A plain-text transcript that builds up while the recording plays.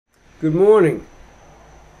Good morning.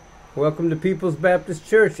 Welcome to People's Baptist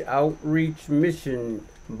Church Outreach Mission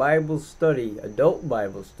Bible Study, Adult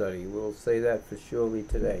Bible Study. We'll say that for surely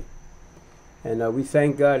today. And we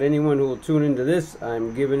thank God. Anyone who will tune into this,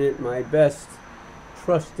 I'm giving it my best,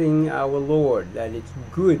 trusting our Lord that it's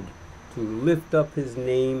good to lift up His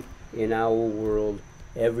name in our world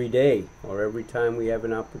every day or every time we have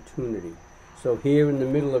an opportunity. So here in the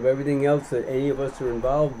middle of everything else that any of us are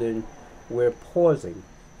involved in, we're pausing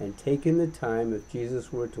and taking the time, if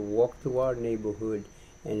Jesus were to walk through our neighborhood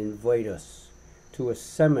and invite us to a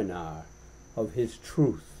seminar of His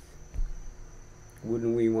truth.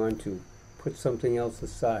 Wouldn't we want to put something else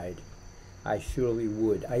aside? I surely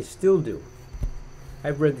would. I still do.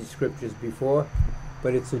 I've read these scriptures before,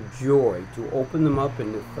 but it's a joy to open them up,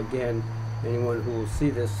 and if, again, anyone who will see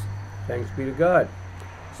this, thanks be to God.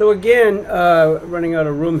 So again, running out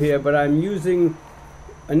of room here, but I'm using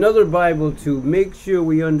another Bible to make sure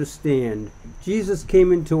we understand. Jesus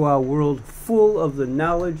came into our world full of the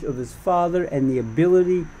knowledge of His Father and the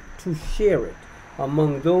ability to share it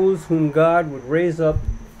among those whom God would raise up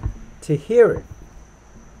to hear it.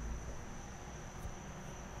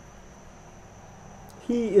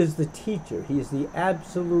 He is the teacher. He is the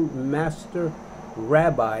absolute master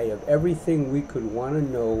rabbi of everything we could want to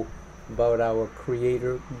know about our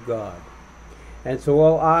Creator God. And so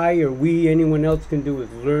all I or we, anyone else can do is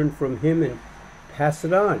learn from Him and pass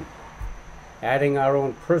it on, adding our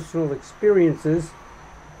own personal experiences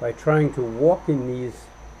by trying to walk in these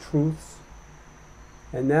truths.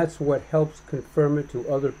 And that's what helps confirm it to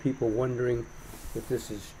other people wondering if this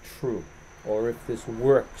is true, or if this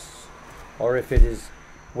works, or if it is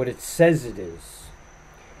what it says it is.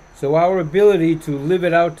 So our ability to live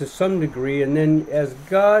it out to some degree, and then as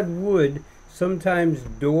God would, sometimes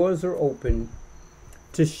doors are open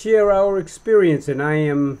to share our experience, and I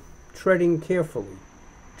am treading carefully,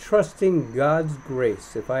 trusting God's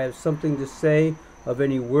grace. If I have something to say of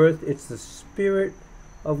any worth, it's the Spirit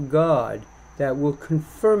of God that will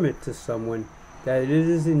confirm it to someone that it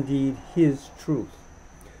is indeed His truth.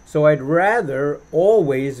 So I'd rather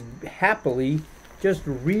always happily just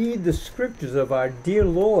read the scriptures of our dear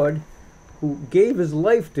Lord, who gave His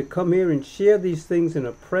life to come here and share these things in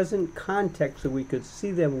a present context so we could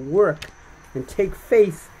see them work and take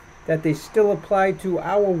faith that they still apply to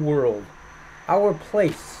our world, our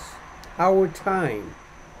place, our time.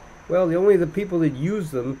 Well, only the people that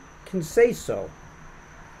use them can say so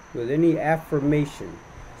with any affirmation.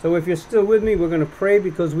 So if you're still with me, we're going to pray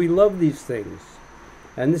because we love these things.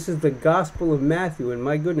 And this is the Gospel of Matthew, and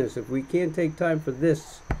my goodness, if we can't take time for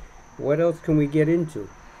this, what else can we get into?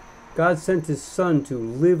 God sent His Son to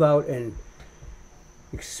live out and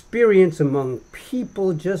experience among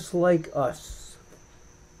people just like us.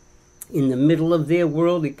 In the middle of their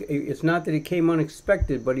world, it's not that it came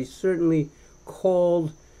unexpected, but He certainly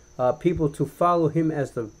called people to follow Him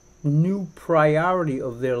as the new priority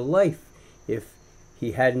of their life, if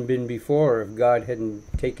He hadn't been before, or if God hadn't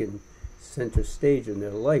taken center stage in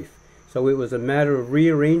their life. So it was a matter of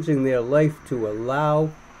rearranging their life to allow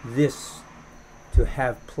this to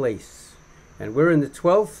have place. And we're in the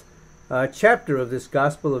 12th chapter of this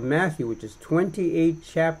Gospel of Matthew, which is 28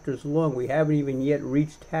 chapters long. We haven't even yet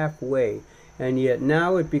reached halfway, and yet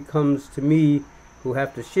now it becomes, to me, who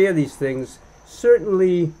have to share these things,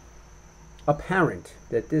 certainly apparent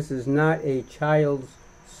that this is not a child's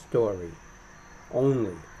story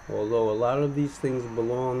only, although a lot of these things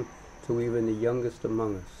belong to even the youngest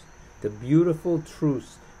among us. The beautiful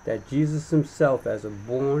truths that Jesus Himself, as a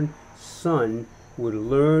born Son, would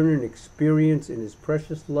learn and experience in His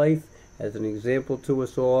precious life as an example to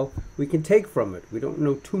us all, we can take from it. We don't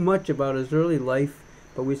know too much about His early life,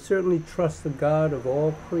 but we certainly trust the God of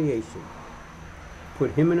all creation.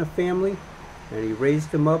 Put Him in a family, and He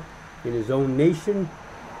raised Him up in His own nation,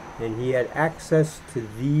 and He had access to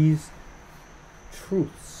these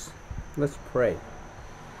truths. Let's pray.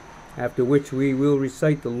 After which we will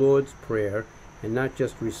recite the Lord's Prayer, and not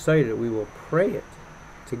just recite it, we will pray it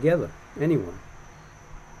together. Anyone.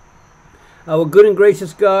 Our good and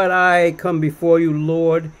gracious God, I come before You,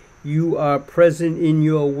 Lord. You are present in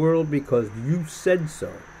Your world because You said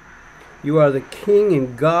so. You are the King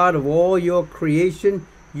and God of all Your creation.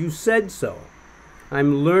 You said so.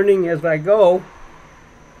 I'm learning as I go,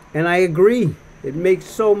 and I agree. It makes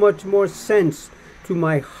so much more sense to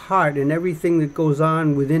my heart and everything that goes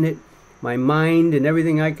on within it, my mind and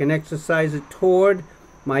everything I can exercise it toward,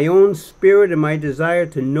 my own spirit and my desire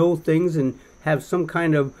to know things and have some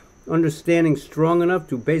kind of understanding strong enough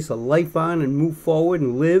to base a life on and move forward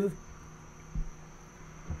and live,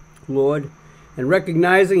 Lord, and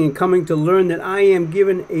recognizing and coming to learn that I am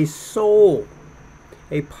given a soul,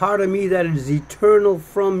 a part of me that is eternal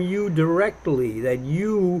from you directly, that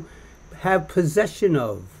you have possession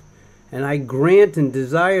of. And I grant and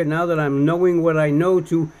desire, now that I'm knowing what I know,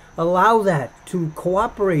 to allow that, to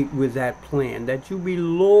cooperate with that plan, that you be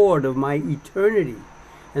Lord of my eternity.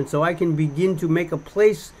 And so I can begin to make a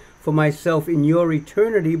place for myself in your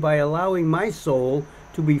eternity by allowing my soul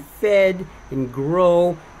to be fed and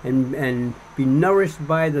grow and be nourished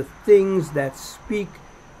by the things that speak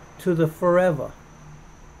to the forever.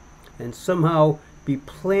 And somehow be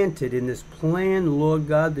planted in this plan, Lord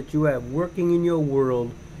God, that you have working in your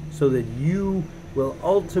world, so that you will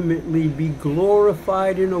ultimately be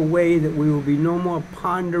glorified in a way that we will be no more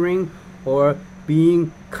pondering or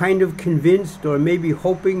being kind of convinced, or maybe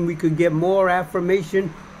hoping we could get more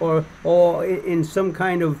affirmation, or in some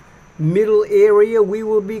kind of middle area. We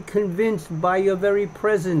will be convinced by your very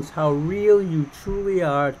presence how real you truly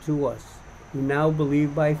are to us, who now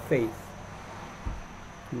believe by faith.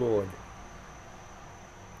 Lord,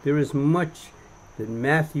 there is much that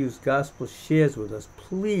Matthew's gospel shares with us.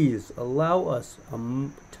 Please allow us a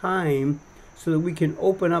time so that we can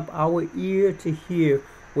open up our ear to hear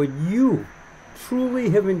what you truly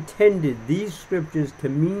have intended these scriptures to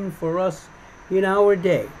mean for us in our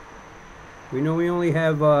day. We know we only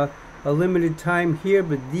have a limited time here,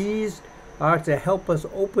 but these are to help us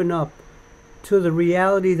open up to the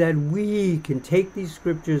reality that we can take these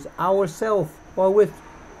scriptures ourselves or with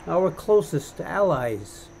our closest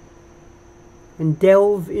allies and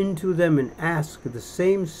delve into them and ask the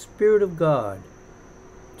same Spirit of God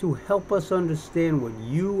to help us understand what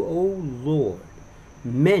you, O Lord,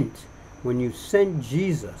 meant when you sent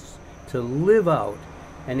Jesus to live out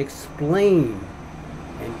and explain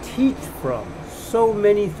and teach from so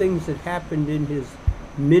many things that happened in his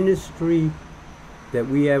ministry that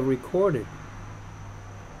we have recorded.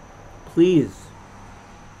 Please,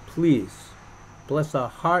 please, bless our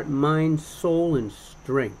heart, mind, soul, and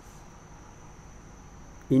strength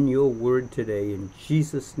in your word today, in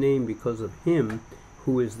Jesus' name, because of him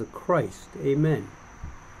who is the Christ. Amen.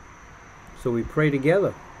 So we pray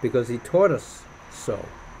together because he taught us so.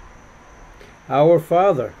 Our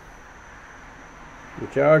Father,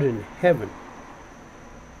 which art in heaven,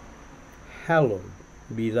 hallowed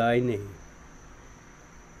be thy name.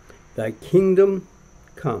 Thy kingdom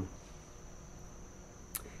come.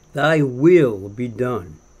 Thy will be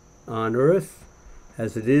done on earth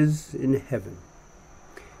as it is in heaven.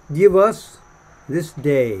 Give us this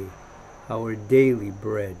day our daily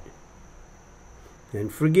bread,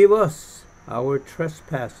 and forgive us our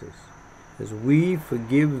trespasses, as we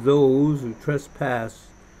forgive those who trespass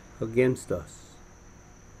against us.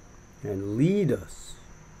 And lead us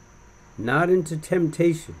not into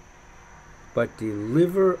temptation, but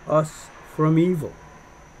deliver us from evil.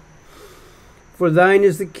 For thine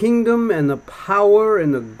is the kingdom, and the power,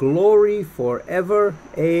 and the glory forever.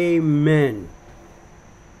 Amen.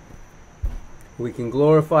 We can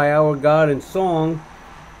glorify our God in song.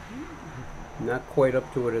 Not quite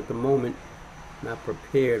up to it at the moment. Not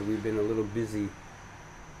prepared. We've been a little busy.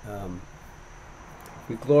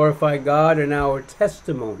 We glorify God in our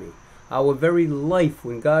testimony. Our very life,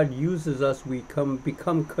 when God uses us, we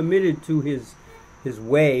become committed to his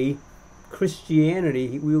way,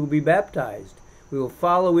 Christianity. We will be baptized. We will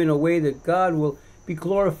follow in a way that God will be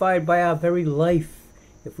glorified by our very life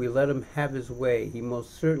if we let him have his way. He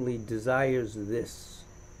most certainly desires this,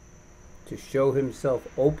 to show himself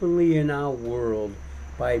openly in our world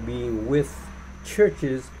by being with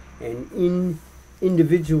churches and in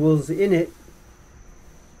individuals in it.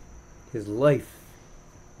 His life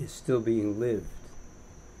is still being lived.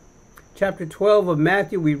 Chapter 12 of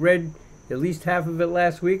Matthew, we read at least half of it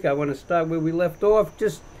last week. I want to start where we left off,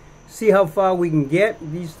 just see how far we can get.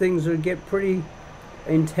 These things will get pretty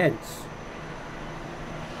intense.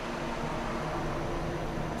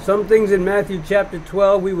 Some things in Matthew chapter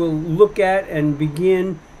 12 we will look at and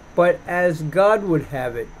begin, but as God would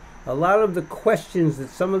have it, a lot of the questions that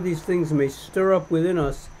some of these things may stir up within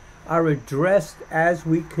us are addressed as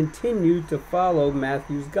we continue to follow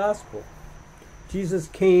Matthew's gospel. Jesus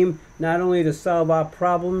came not only to solve our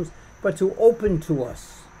problems, but to open to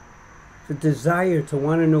us the desire to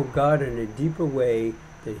want to know God in a deeper way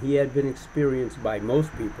that he had been experienced by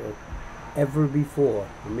most people ever before,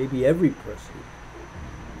 or maybe every person.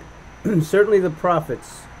 Certainly the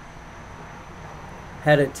prophets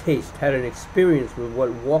had a taste, had an experience with what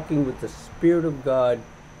walking with the Spirit of God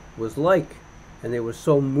was like. And they were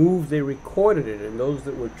so moved they recorded it. And those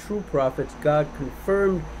that were true prophets, God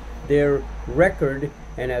confirmed their record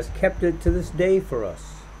and has kept it to this day for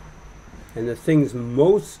us. And the things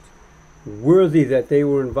most worthy that they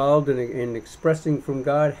were involved in expressing from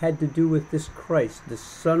God had to do with this Christ, the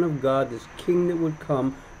Son of God, this King that would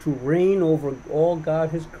come to reign over all God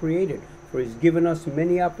has created. For he's given us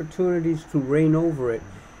many opportunities to reign over it.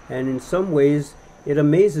 And in some ways, it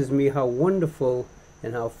amazes me how wonderful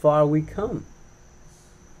and how far we come.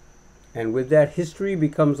 And with that, history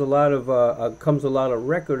becomes comes a lot of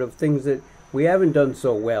record of things that we haven't done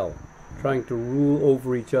so well, trying to rule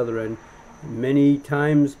over each other. And many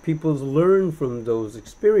times people learn from those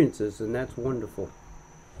experiences, and that's wonderful.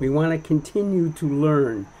 We want to continue to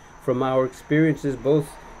learn from our experiences, both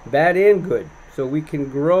bad and good, so we can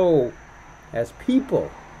grow as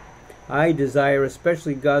people. I desire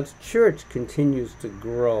especially God's church continues to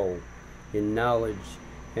grow in knowledge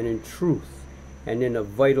and in truth and in a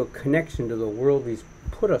vital connection to the world he's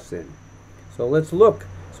put us in. So let's look.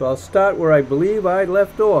 So I'll start where I believe I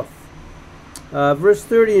left off. Verse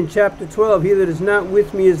 30 in chapter 12, he that is not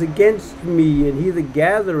with me is against me, and he that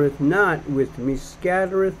gathereth not with me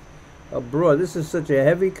scattereth abroad. This is such a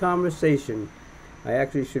heavy conversation. I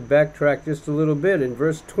actually should backtrack just a little bit. In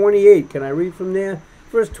verse 28, can I read from there?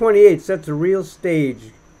 Verse 28 sets a real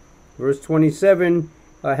stage. Verse 27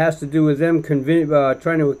 has to do with them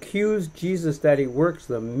trying to accuse Jesus that he works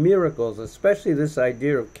the miracles, especially this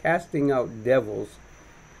idea of casting out devils.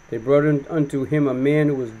 They brought unto him a man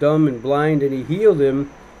who was dumb and blind, and he healed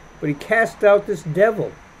him, but he cast out this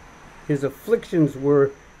devil. His afflictions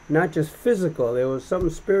were not just physical, there was something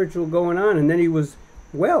spiritual going on, and then he was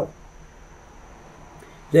well.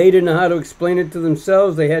 They didn't know how to explain it to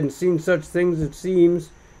themselves. They hadn't seen such things, it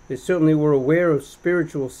seems. They certainly were aware of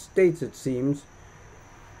spiritual states, it seems.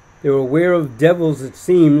 They were aware of devils, it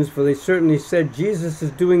seems, for they certainly said Jesus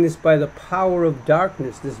is doing this by the power of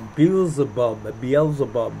darkness, this Beelzebub.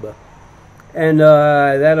 And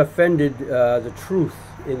that offended the truth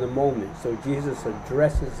in the moment. So Jesus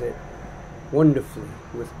addresses it wonderfully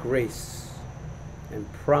with grace and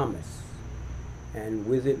promise, and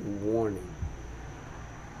with it warning.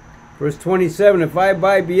 Verse 27, if I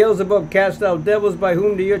by Beelzebub cast out devils, by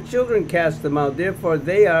whom do your children cast them out? Therefore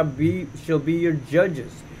they shall be your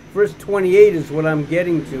judges. Verse 28 is what I'm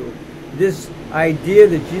getting to. This idea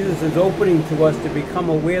that Jesus is opening to us to become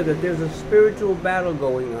aware that there's a spiritual battle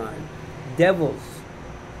going on. Devils,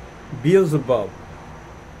 Beelzebub,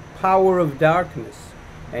 power of darkness.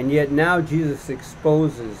 And yet now Jesus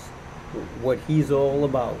exposes what he's all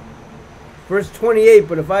about. Verse 28,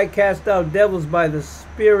 but if I cast out devils by the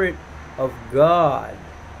Spirit of God,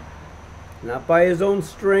 not by his own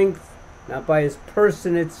strength, not by his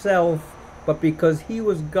person itself, but because he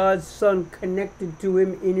was God's Son connected to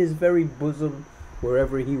him in his very bosom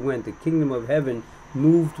wherever he went. The kingdom of heaven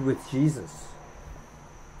moved with Jesus.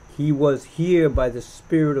 He was here by the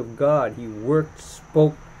Spirit of God. He worked,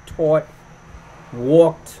 spoke, taught,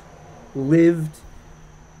 walked, lived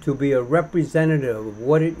to be a representative of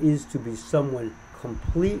what it is to be someone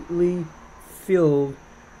completely filled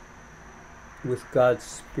with God's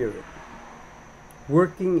Spirit,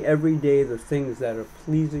 working every day the things that are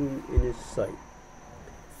pleasing in his sight,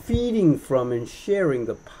 feeding from and sharing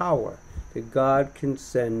the power that God can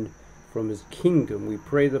send from his kingdom. We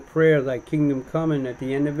pray the prayer, thy kingdom come, and at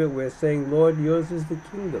the end of it we're saying, Lord, yours is the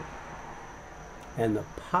kingdom and the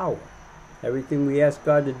power. Everything we ask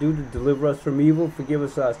God to do to deliver us from evil, forgive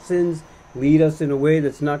us our sins, lead us in a way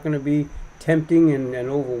that's not going to be tempting and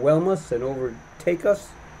overwhelm us and overtake us.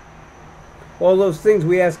 All those things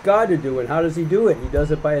we ask God to do, and how does he do it? He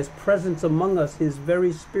does it by his presence among us. His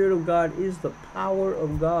very Spirit of God is the power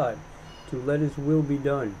of God to let his will be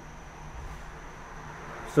done.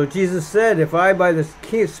 So Jesus said, if I by the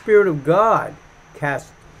Spirit of God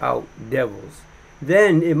cast out devils,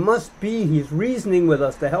 then it must be, he's reasoning with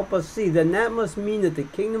us to help us see, then that must mean that the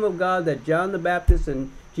kingdom of God that John the Baptist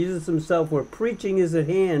and Jesus himself were preaching is at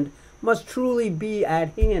hand, must truly be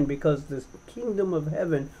at hand, because this kingdom of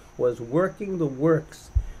heaven was working the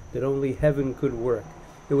works that only heaven could work.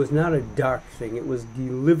 It was not a dark thing. It was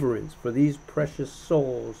deliverance for these precious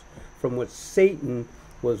souls from what Satan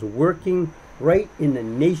was working right in the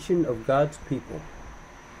nation of God's people.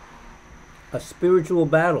 A spiritual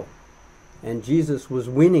battle. And Jesus was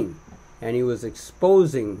winning, and he was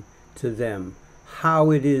exposing to them how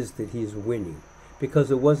it is that he's winning, because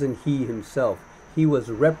it wasn't he himself. He was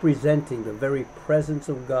representing the very presence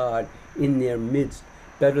of God in their midst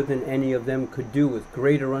better than any of them could do, with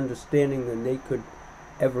greater understanding than they could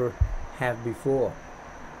ever have before.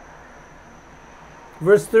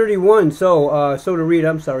 Verse 31,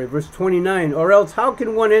 verse 29, or else how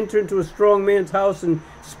can one enter into a strong man's house and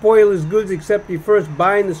spoil his goods, except he first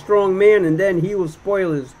bind the strong man, and then he will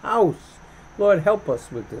spoil his house? Lord, help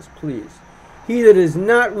us with this, please. He that is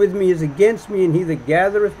not with me is against me, and he that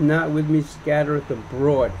gathereth not with me scattereth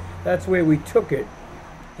abroad. That's where we took it.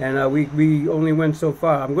 And we only went so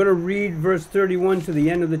far. I'm going to read verse 31 to the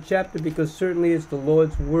end of the chapter, because certainly it's the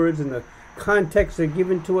Lord's words and the context they're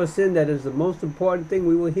given to us in that is the most important thing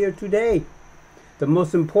we will hear today. The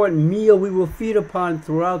most important meal we will feed upon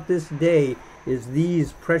throughout this day is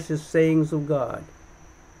these precious sayings of God.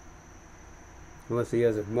 Unless he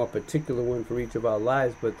has a more particular one for each of our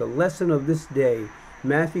lives. But the lesson of this day,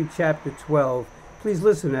 Matthew chapter 12, please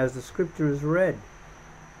listen as the scripture is read.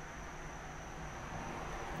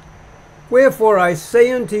 Wherefore I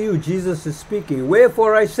say unto you, Jesus is speaking,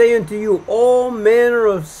 wherefore I say unto you, all manner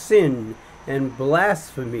of sin and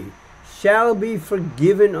blasphemy shall be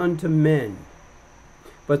forgiven unto men.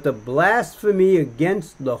 But the blasphemy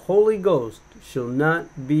against the Holy Ghost shall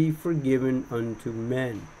not be forgiven unto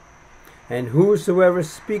men. And whosoever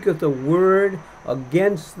speaketh a word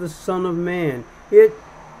against the Son of Man, it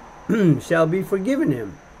shall be forgiven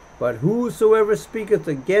him. But whosoever speaketh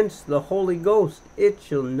against the Holy Ghost, it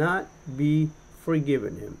shall not be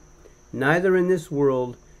forgiven him, neither in this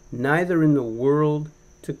world, neither in the world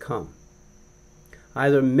to come.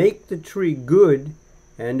 Either make the tree good,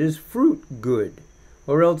 and his fruit good,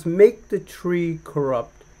 or else make the tree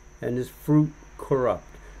corrupt, and his fruit corrupt.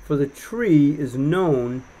 For the tree is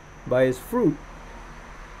known by his fruit.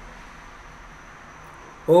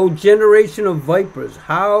 O generation of vipers,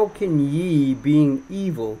 how can ye, being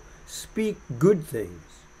evil, speak good things?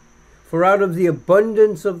 For out of the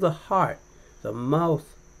abundance of the heart the mouth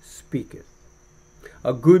speaketh.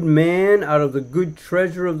 A good man out of the good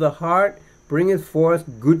treasure of the heart bringeth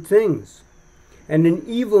forth good things, and an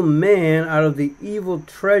evil man out of the evil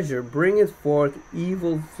treasure bringeth forth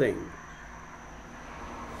evil things.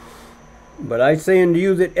 But I say unto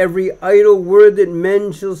you that every idle word that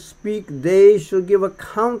men shall speak, they shall give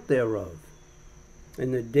account thereof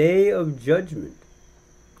in the day of judgment.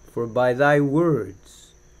 For by thy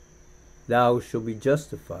words thou shalt be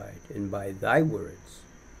justified, and by thy words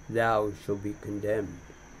thou shalt be condemned.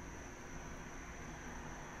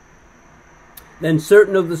 Then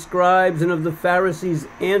certain of the scribes and of the Pharisees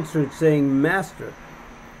answered, saying, Master,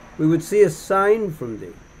 we would see a sign from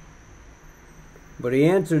thee. But he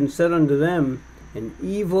answered and said unto them, An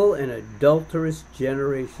evil and adulterous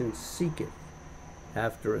generation seeketh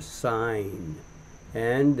after a sign,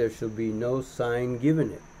 and there shall be no sign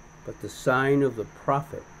given it, but the sign of the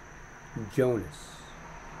prophet Jonas.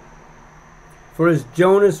 For as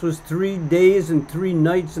Jonas was 3 days and 3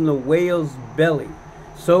 nights in the whale's belly,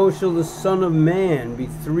 so shall the Son of Man be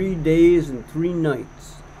 3 days and 3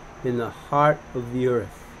 nights in the heart of the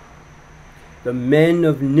earth. The men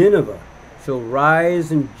of Nineveh shall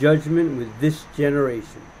rise in judgment with this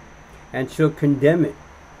generation, and shall condemn it,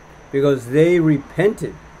 because they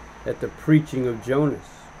repented at the preaching of Jonas.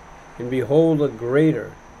 And behold, a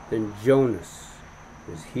greater than Jonas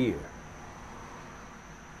is here.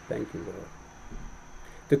 Thank you, Lord.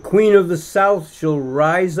 The queen of the south shall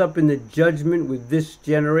rise up in the judgment with this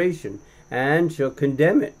generation, and shall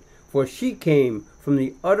condemn it, for she came from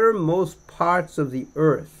the uttermost parts of the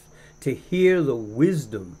earth to hear the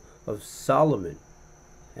wisdom of Solomon.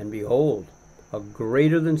 And behold, a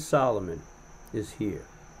greater than Solomon is here.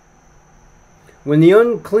 When the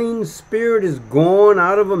unclean spirit is gone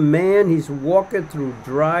out of a man, he walketh through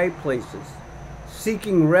dry places,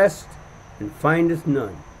 seeking rest, and findeth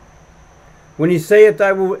none. When he saith,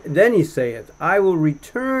 then he saith, I will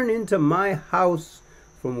return into my house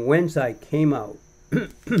from whence I came out.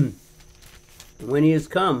 When he is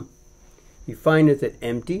come, he findeth it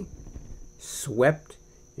empty, swept,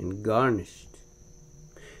 and garnished.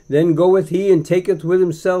 Then goeth he and taketh with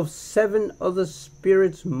himself 7 other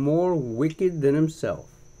spirits more wicked than himself,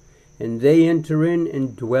 and they enter in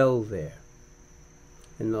and dwell there.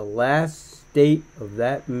 And the last state of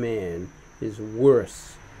that man is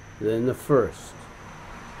worse than the first.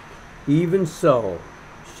 Even so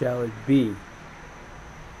shall it be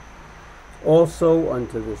also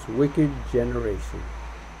unto this wicked generation.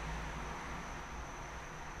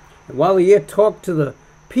 And while he yet talked to the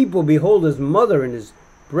people, behold, his mother and his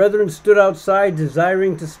brethren stood outside,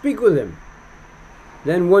 desiring to speak with him.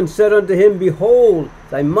 Then one said unto him, Behold,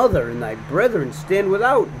 thy mother and thy brethren stand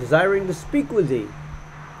without, desiring to speak with thee.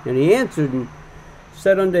 And he answered and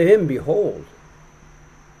said unto him,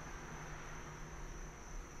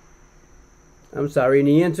 And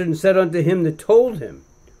he answered and said unto him that told him,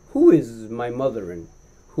 Who is my mother, and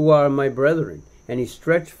who are my brethren? And he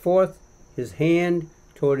stretched forth his hand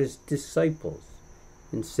toward his disciples,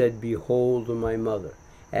 and said, Behold my mother,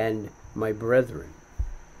 and my brethren.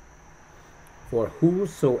 For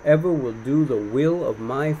whosoever will do the will of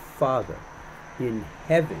my Father, in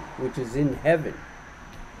heaven, which is in heaven,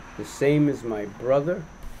 the same as my brother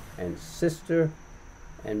and sister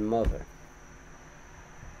and mother.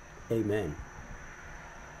 Amen.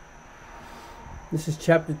 This is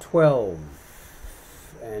chapter 12,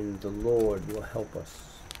 and the Lord will help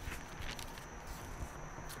us.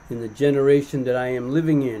 In the generation that I am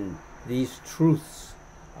living in, these truths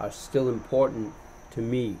are still important to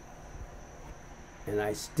me, and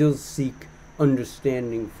I still seek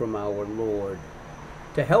understanding from our Lord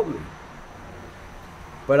to help me.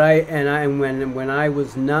 But when I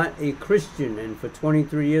was not a Christian, and for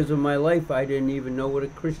 23 years of my life I didn't even know what a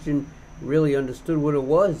Christian really understood what it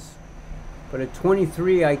was. But at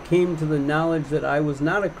 23 I came to the knowledge that I was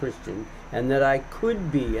not a Christian, and that I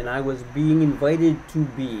could be, and I was being invited to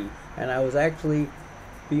be, and I was actually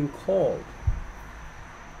being called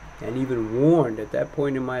and even warned at that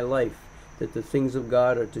point in my life that the things of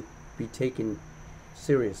God are to be taken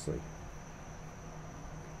seriously.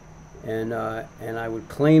 And I would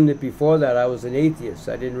claim that before that I was an atheist.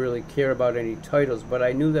 I didn't really care about any titles, but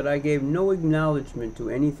I knew that I gave no acknowledgement to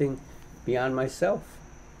anything beyond myself.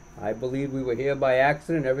 I believed we were here by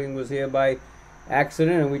accident, everything was here by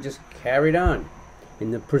accident, and we just carried on.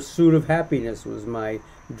 And the pursuit of happiness was my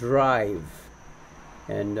drive.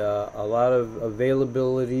 And a lot of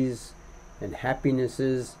availabilities and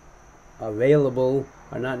happinesses available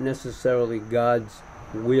are not necessarily God's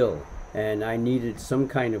will. And I needed some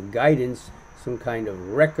kind of guidance, some kind of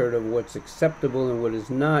record of what's acceptable and what is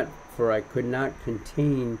not, for I could not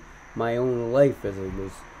contain my own life as it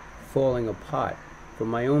was falling apart from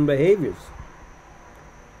my own behaviors.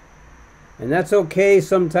 And that's okay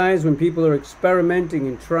sometimes when people are experimenting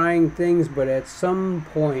and trying things, but at some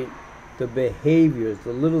point the behaviors,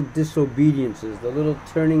 the little disobediences, the little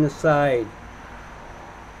turning aside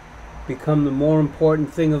become the more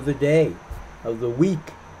important thing of the day, of the week.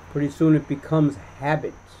 Pretty soon it becomes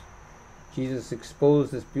habits. Jesus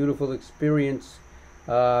exposed this beautiful experience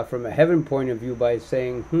from a heaven point of view by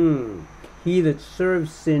saying, he that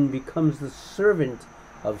serves sin becomes the servant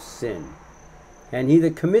of sin. And he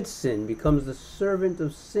that commits sin becomes the servant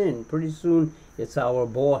of sin. Pretty soon it's our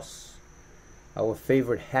boss. Our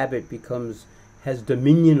favorite habit has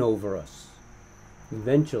dominion over us.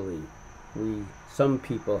 Eventually, some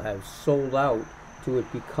people have sold out till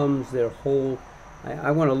it becomes their whole.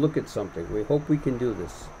 I want to look at something. We hope we can do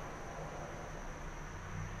this.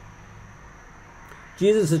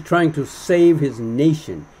 Jesus is trying to save his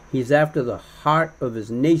nation. He's after the heart of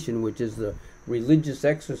his nation, which is the religious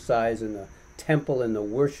exercise and the temple and the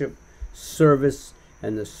worship service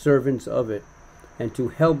and the servants of it, and to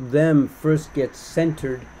help them first get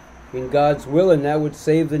centered in God's will, and that would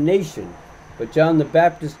save the nation. But John the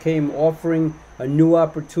Baptist came offering a new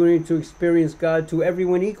opportunity to experience God to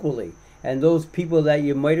everyone equally. And those people that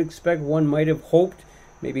you might expect, one might have hoped,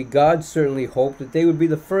 maybe God certainly hoped, that they would be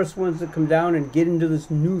the first ones to come down and get into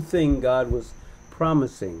this new thing God was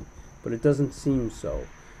promising. But it doesn't seem so.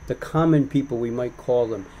 The common people, we might call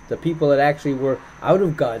them, the people that actually were out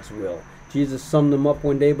of God's will. Jesus summed them up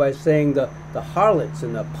one day by saying the harlots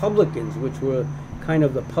and the publicans, which were kind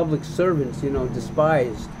of the public servants,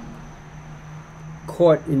 despised,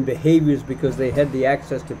 caught in behaviors because they had the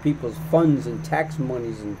access to people's funds and tax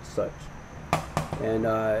monies and such. And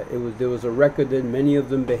there was a record that many of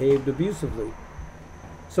them behaved abusively.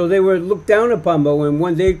 So they were looked down upon, but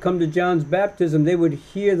when they'd come to John's baptism, they would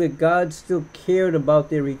hear that God still cared about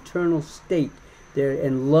their eternal state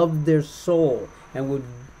and loved their soul and would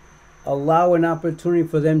allow an opportunity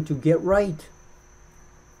for them to get right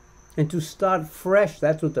and to start fresh.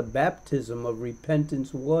 That's what the baptism of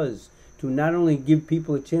repentance was, to not only give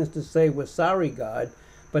people a chance to say, we're sorry, God,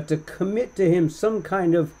 but to commit to him some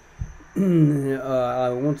kind of, I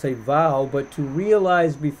won't say vow, but to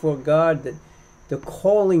realize before God that the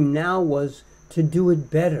calling now was to do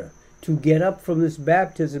it better, to get up from this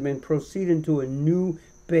baptism and proceed into a new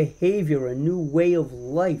behavior, a new way of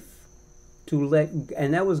life.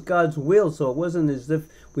 And that was God's will, so it wasn't as if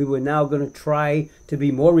we were now going to try to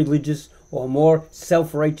be more religious or more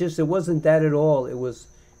self-righteous. It wasn't that at all. It was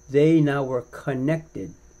they now were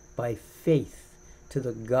connected by faith to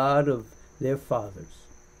the God of their fathers.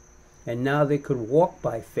 And now they could walk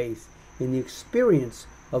by faith in the experience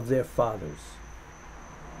of their fathers,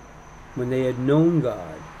 when they had known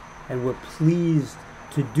God and were pleased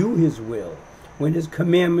to do his will, when his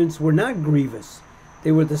commandments were not grievous.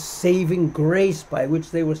 They were the saving grace by which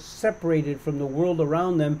they were separated from the world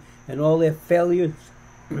around them and all their failures,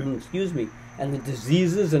 excuse me, and the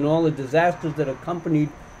diseases and all the disasters that accompanied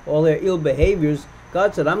all their ill behaviors.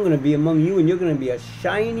 God said, I'm going to be among you, and you're going to be a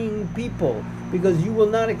shining people, because you will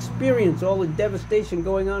not experience all the devastation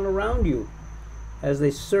going on around you. as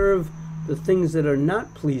they serve the things that are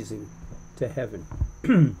not pleasing to heaven.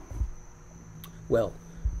 Well,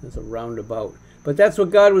 that's a roundabout. But that's what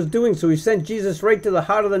God was doing. So he sent Jesus right to the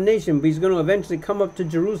heart of the nation. But he's going to eventually come up to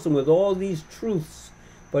Jerusalem with all these truths.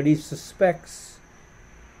 But he suspects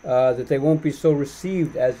that they won't be so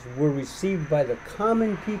received as were received by the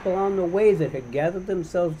common people on the way that had gathered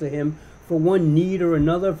themselves to him for one need or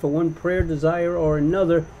another, for one prayer desire or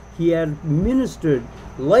another. He had ministered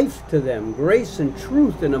life to them, grace and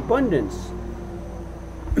truth and abundance.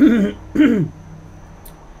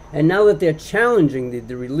 And now that they're challenging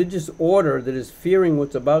the religious order that is fearing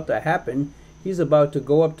what's about to happen, he's about to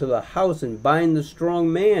go up to the house and bind the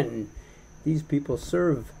strong man. These people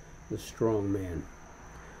serve the strong man.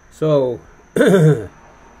 So the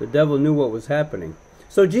devil knew what was happening.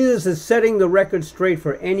 So Jesus is setting the record straight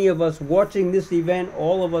for any of us watching this event,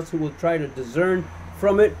 all of us who will try to discern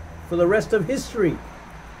from it for the rest of history,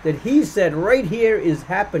 that he said right here is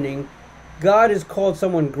happening. God has called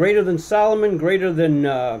someone greater than Solomon, greater than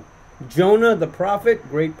Jonah, the prophet,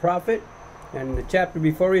 great prophet. And the chapter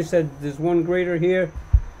before he said there's one greater here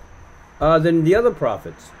than the other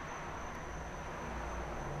prophets.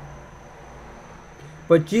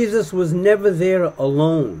 But Jesus was never there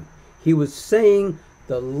alone. He was saying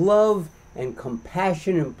the love and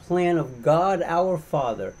compassion and plan of God our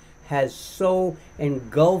Father has so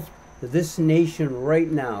engulfed this nation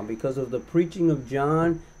right now. Because of the preaching of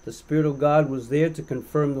John, the Spirit of God was there to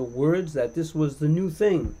confirm the words that this was the new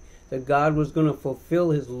thing, that God was going to fulfill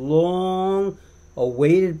his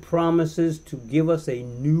long-awaited promises to give us a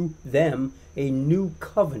new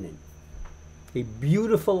covenant, a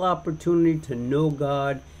beautiful opportunity to know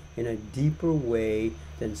God in a deeper way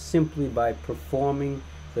than simply by performing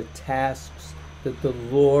the tasks that the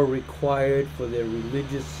law required for their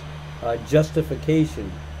religious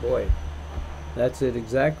justification. Boy, that's it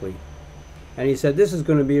exactly. And he said, this is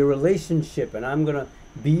going to be a relationship, and I'm going to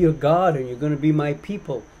be your God, and you're going to be my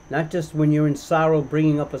people. Not just when you're in sorrow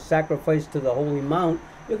bringing up a sacrifice to the holy mount.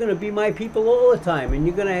 You're going to be my people all the time, and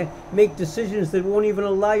you're going to make decisions that won't even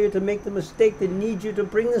allow you to make the mistake that needs you to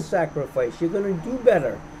bring the sacrifice. You're going to do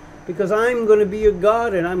better, because I'm going to be your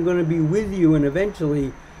God, and I'm going to be with you, and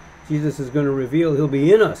eventually Jesus is going to reveal he'll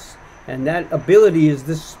be in us. And that ability is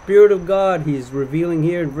the Spirit of God he's revealing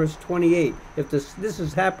here in verse 28. If this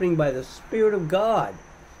is happening by the Spirit of God,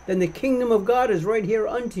 then the kingdom of God is right here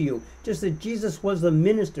unto you. Just that Jesus was the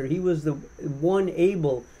minister. He was the one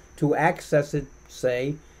able to access it,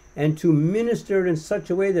 say, and to minister it in such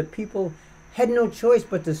a way that people had no choice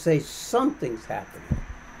but to say something's happening.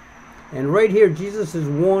 And right here, Jesus is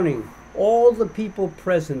warning all the people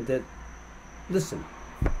present that, listen,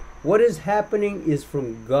 what is happening is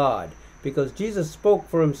from God. Because Jesus spoke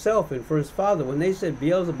for himself and for his Father. When they said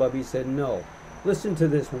Beelzebub, he said, no. Listen to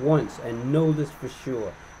this once and know this for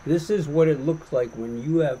sure. This is what it looks like when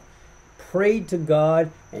you have prayed to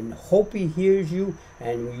God and hope he hears you,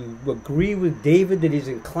 and you agree with David that he's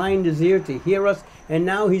inclined his ear to hear us, and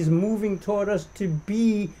now he's moving toward us to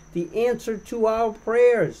be the answer to our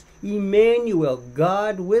prayers. Emmanuel,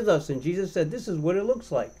 God with us. And Jesus said, this is what it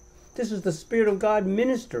looks like. This is the Spirit of God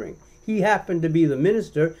ministering. He happened to be the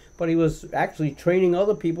minister, but he was actually training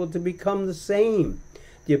other people to become the same.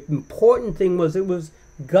 The important thing was it was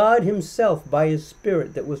God himself by his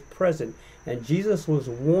Spirit that was present. And Jesus was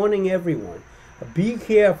warning everyone, be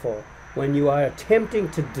careful when you are attempting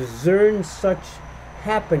to discern such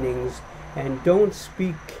happenings, and don't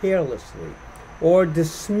speak carelessly or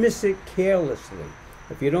dismiss it carelessly.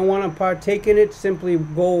 If you don't want to partake in it, simply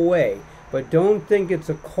go away. But don't think it's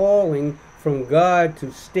a calling from God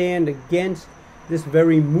to stand against this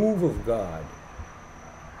very move of God.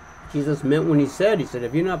 Jesus meant when he said,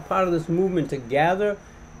 if you're not part of this movement to gather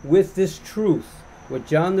with this truth, what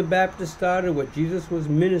John the Baptist started, what Jesus was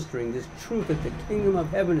ministering, this truth that the kingdom of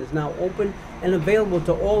heaven is now open and available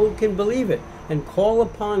to all who can believe it and call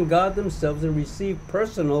upon God themselves and receive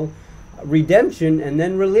personal redemption and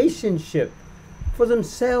then relationship for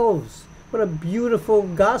themselves. What a beautiful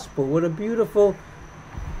gospel. What a beautiful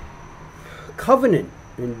covenant.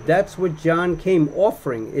 And that's what John came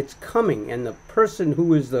offering. It's coming. And the person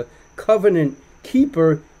who is the covenant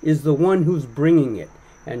keeper is the one who's bringing it.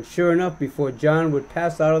 And sure enough, before John would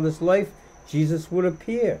pass out of this life, Jesus would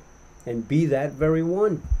appear and be that very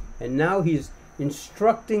one. And now he's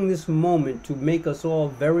instructing this moment to make us all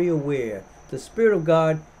very aware. The Spirit of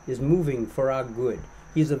God is moving for our good.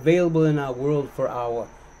 He's available in our world for our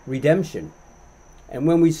redemption. And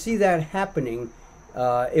when we see that happening,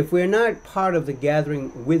 if we're not part of the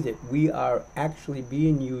gathering with it, we are actually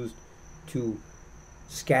being used to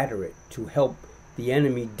scatter it, to help the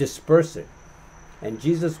enemy disperse it. And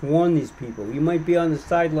Jesus warned these people. You might be on the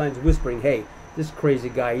sidelines whispering, hey, this crazy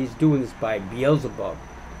guy, he's doing this by Beelzebub.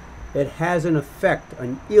 It has an effect,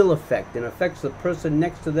 an ill effect, and affects the person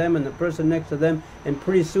next to them and the person next to them. And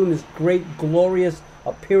pretty soon this great, glorious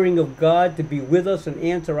appearing of God to be with us and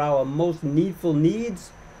answer our most needful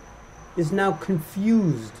needs is now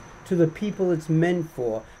confused to the people it's meant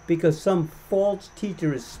for, because some false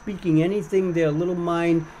teacher is speaking anything their little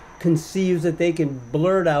mind conceives that they can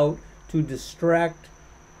blurt out to distract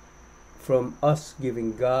from us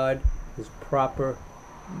giving God his proper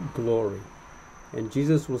glory. And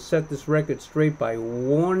Jesus will set this record straight by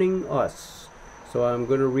warning us. So I'm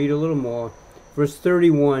going to read a little more. Verse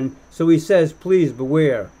 31, so he says, please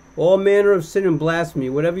beware. All manner of sin and blasphemy,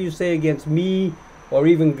 whatever you say against me or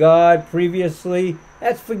even God previously,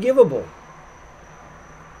 that's forgivable.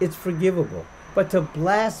 It's forgivable. But to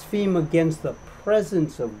blaspheme against the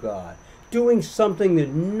presence of God, doing something that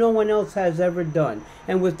no one else has ever done,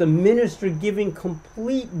 and with the minister giving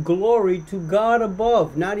complete glory to God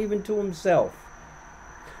above, not even to himself.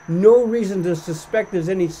 No reason to suspect there's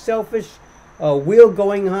any selfish will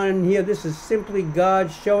going on in here. This is simply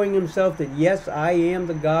God showing himself that, yes, I am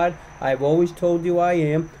the God I've always told you I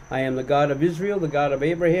am. I am the God of Israel, the God of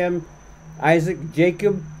Abraham, Isaac,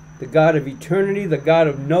 Jacob, the God of eternity, the God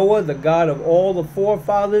of Noah, the God of all the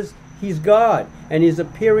forefathers. He's God, and he's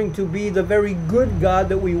appearing to be the very good God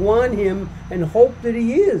that we want him and hope that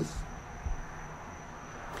he is.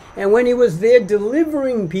 And when he was there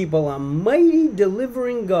delivering people, a mighty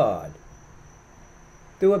delivering God,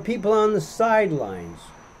 there were people on the sidelines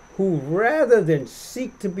who, rather than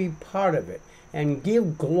seek to be part of it and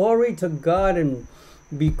give glory to God and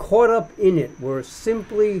be caught up in it, were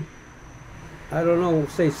simply, I don't know,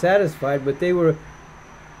 say satisfied, but they were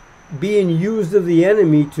being used of the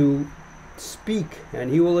enemy to speak,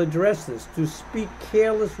 and he will address this, to speak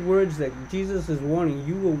careless words that Jesus is warning.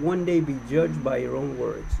 You will one day be judged by your own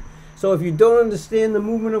words. So if you don't understand the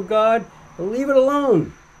movement of God, leave it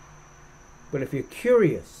alone. But if you're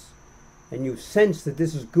curious and you sense that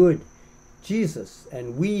this is good, Jesus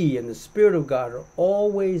and we and the Spirit of God are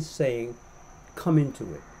always saying, come into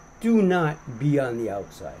it. Do not be on the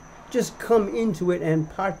outside. Just come into it and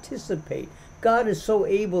participate. God is so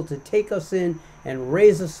able to take us in and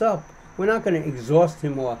raise us up. We're not going to exhaust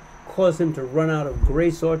him or cause him to run out of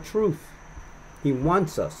grace or truth. He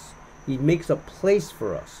wants us. He makes a place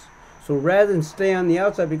for us. So rather than stay on the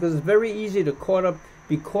outside, because it's very easy to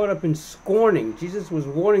be caught up in scorning. Jesus was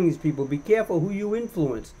warning these people, be careful who you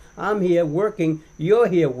influence. I'm here working, you're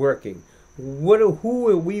here working. Who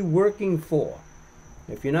are we working for?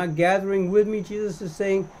 If you're not gathering with me, Jesus is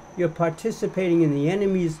saying, you're participating in the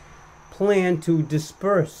enemy's plan to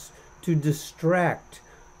disperse, to distract.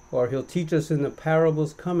 Or he'll teach us in the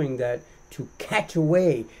parables coming that to catch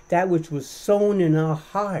away that which was sown in our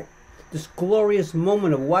heart. This glorious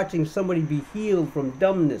moment of watching somebody be healed from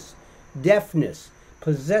dumbness, deafness,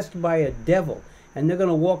 possessed by a devil. And they're going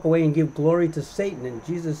to walk away and give glory to Satan. And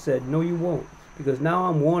Jesus said, no, you won't. Because now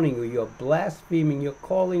I'm warning you, you're blaspheming, you're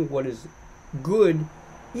calling what is good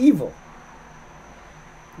evil.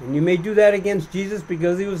 And you may do that against Jesus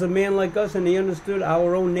because he was a man like us and he understood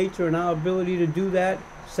our own nature and our ability to do that,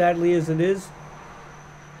 sadly as it is.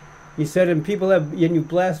 He said, and you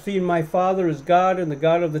blaspheme my Father as God and the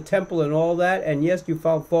God of the temple and all that. And yes, you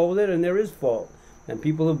found fault with it, and there is fault. And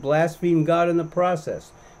people have blasphemed God in the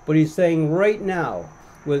process. But he's saying right now,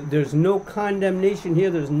 there's no condemnation here.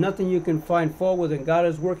 There's nothing you can find fault with. And God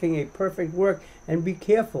is working a perfect work. And be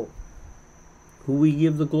careful who we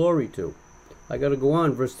give the glory to. I got to go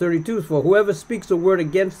on. Verse 32, for whoever speaks a word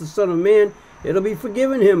against the Son of Man, it'll be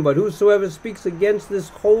forgiven him. But whosoever speaks against this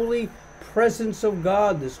holy presence of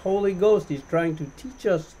God, this Holy Ghost he's trying to teach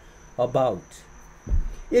us about,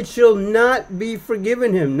 it shall not be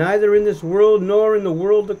forgiven him, neither in this world nor in the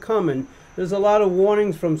world to come. And there's a lot of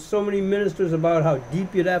warnings from so many ministers about how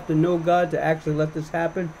deep you'd have to know God to actually let this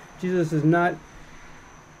happen. Jesus is not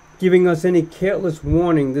giving us any careless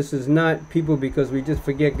warning. This is not people because we just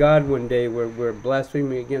forget God one day, we're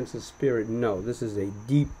blaspheming against the Spirit. No, this is a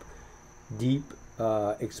deep, deep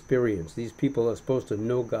experience. These people are supposed to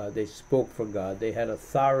know God. They spoke for God. They had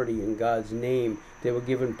authority in God's name. They were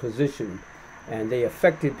given position, and they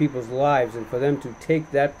affected people's lives. And for them to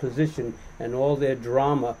take that position and all their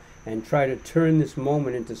drama and try to turn this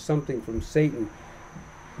moment into something from Satan,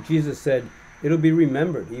 Jesus said, it'll be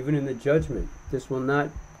remembered, even in the judgment. This will not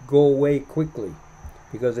go away quickly.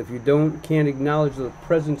 Because if you can't acknowledge the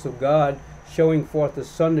presence of God, showing forth the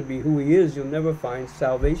Son to be who he is, you'll never find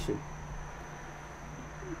salvation.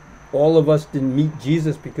 All of us didn't meet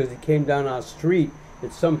Jesus because he came down our street.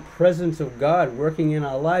 It's some presence of God working in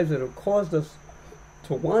our lives that have caused us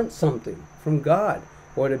to want something from God,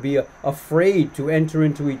 or to be afraid to enter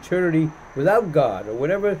into eternity without God, or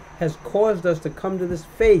whatever has caused us to come to this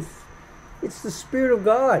faith. It's the Spirit of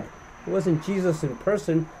God. It wasn't Jesus in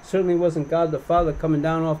person. Certainly wasn't God the Father coming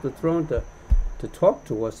down off the throne to talk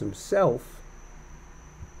to us himself.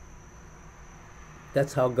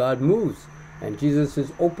 That's how God moves. And Jesus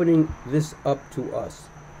is opening this up to us.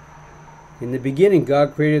 In the beginning,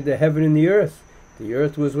 God created the heaven and the earth. The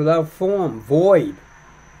earth was without form, void.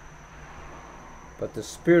 But the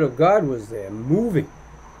Spirit of God was there, moving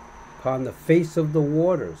upon the face of the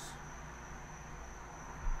waters.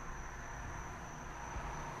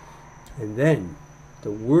 And then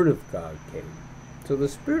the Word of God came. So the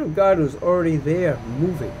Spirit of God was already there,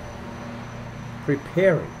 moving,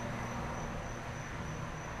 preparing.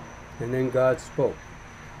 And then God spoke.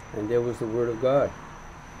 And there was the Word of God.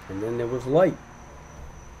 And then there was light.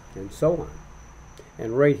 And so on.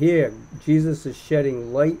 And right here, Jesus is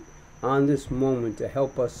shedding light on this moment to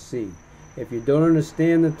help us see. If you don't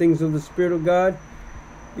understand the things of the Spirit of God,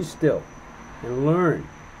 be still and learn.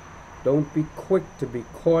 Don't be quick to be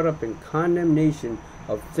caught up in condemnation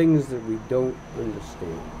of things that we don't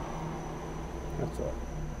understand. That's all.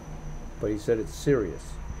 But he said it's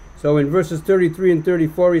serious. So in verses 33 and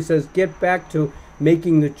 34, he says, get back to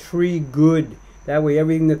making the tree good. That way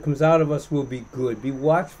everything that comes out of us will be good. Be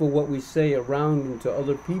watchful what we say around and to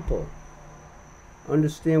other people.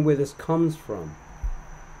 Understand where this comes from.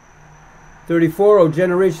 34, O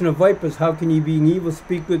generation of vipers, how can ye being evil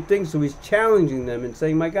speak good things? So he's challenging them and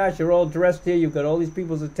saying, my gosh, you're all dressed here, you've got all these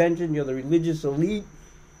people's attention, you're the religious elite,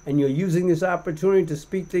 and you're using this opportunity to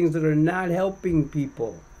speak things that are not helping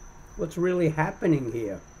people. What's really happening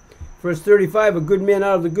here? Verse 35, a good man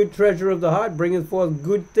out of the good treasure of the heart bringeth forth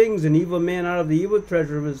good things, an evil man out of the evil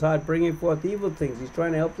treasure of his heart bringeth forth evil things. He's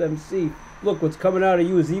trying to help them see, look, what's coming out of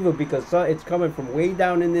you is evil because it's coming from way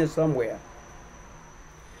down in there somewhere.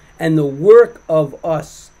 And the work of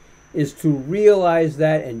us is to realize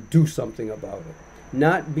that and do something about it.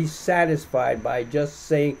 Not be satisfied by just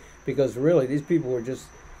saying, because really these people were just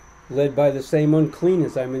led by the same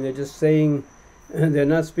uncleanness. I mean, they're just saying, they're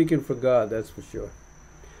not speaking for God, that's for sure.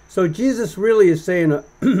 So Jesus really is saying,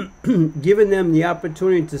 giving them the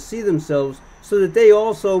opportunity to see themselves so that they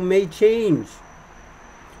also may change.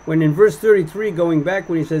 When in verse 33, going back,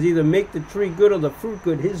 when he says either make the tree good or the fruit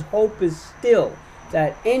good, his hope is still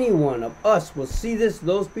that any one of us will see this,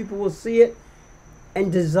 those people will see it,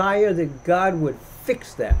 and desire that God would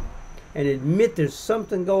fix them and admit there's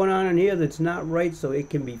something going on in here that's not right so it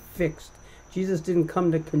can be fixed. Jesus didn't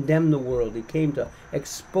come to condemn the world. He came to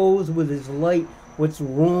expose with his light what's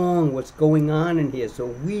wrong, what's going on in here, so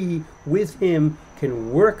we, with him,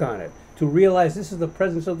 can work on it, to realize this is the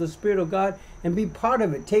presence of the Spirit of God and be part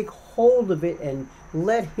of it. Take hold of it and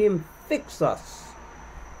let him fix us.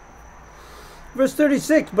 Verse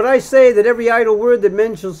 36, but I say that every idle word that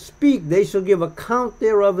men shall speak, they shall give account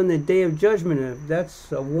thereof in the day of judgment. And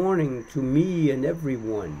that's a warning to me and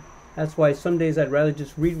everyone. That's why some days I'd rather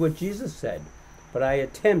just read what Jesus said. But I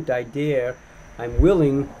dare, I'm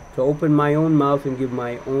willing to open my own mouth and give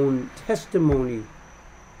my own testimony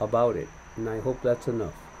about it. And I hope that's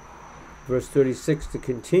enough. Verse 36 to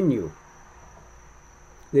continue.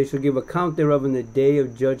 They shall give account thereof in the day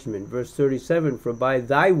of judgment. Verse 37, for by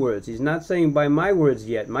thy words, he's not saying by my words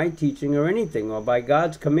yet, my teaching or anything, or by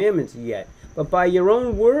God's commandments yet, but by your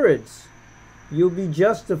own words you'll be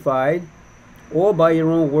justified, or by your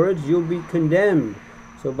own words you'll be condemned.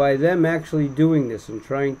 So by them actually doing this and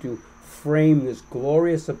trying to frame this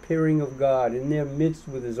glorious appearing of God in their midst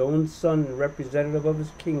with his own Son and representative of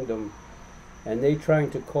his kingdom, and they trying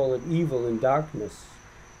to call it evil and darkness,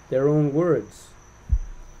 their own words.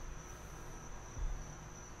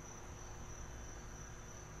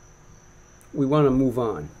 We want to move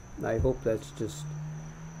on. I hope that's just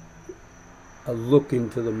a look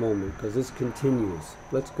into the moment, because this continues.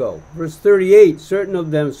 Let's go. Verse 38, certain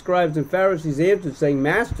of them, scribes and Pharisees, answered, saying,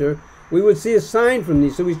 Master, we would see a sign from thee.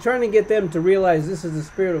 So he's trying to get them to realize this is the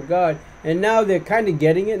Spirit of God. And now they're kind of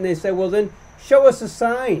getting it, and they say, well then, show us a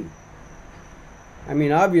sign. I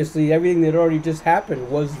mean, obviously, everything that already just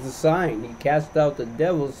happened was the sign. He cast out the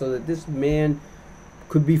devil so that this man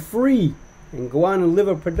could be free and go on and live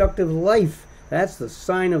a productive life. That's the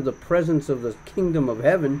sign of the presence of the kingdom of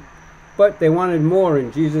heaven. But they wanted more,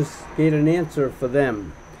 and Jesus gave an answer for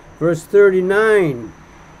them. Verse 39,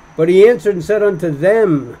 but he answered and said unto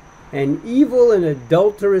them, an evil and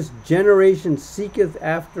adulterous generation seeketh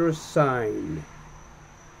after a sign.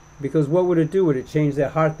 Because what would it do? Would it change their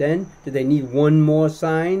heart then? Did they need one more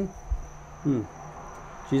sign?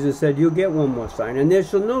 Jesus said, you'll get one more sign. And there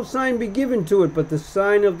shall no sign be given to it, but the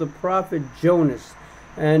sign of the prophet Jonas.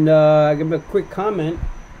 And I give a quick comment.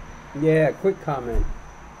 Yeah, quick comment.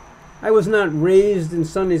 I was not raised in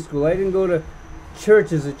Sunday school. I didn't go to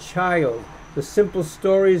church as a child. The simple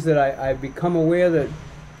stories that I've become aware that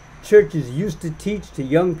churches used to teach to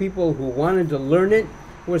young people who wanted to learn it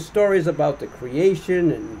were stories about the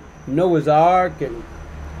creation and Noah's Ark and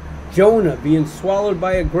Jonah being swallowed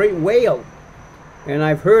by a great whale. And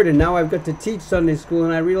I've heard, and now I've got to teach Sunday school,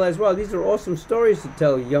 and I realize, wow, these are awesome stories to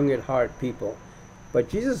tell young at heart people. But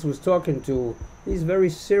Jesus was talking to these very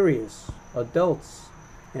serious adults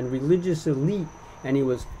and religious elite, and he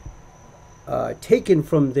was taken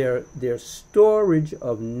from their storage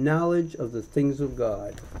of knowledge of the things of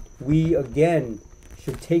God. We, again,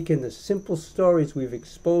 should take in the simple stories we've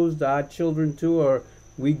exposed our children to or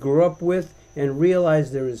we grew up with and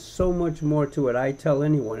realize there is so much more to it. I tell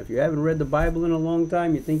anyone, if you haven't read the Bible in a long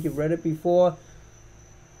time, you think you've read it before,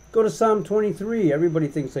 go to Psalm 23. Everybody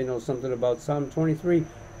thinks they know something about Psalm 23.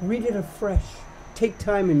 Read it afresh. Take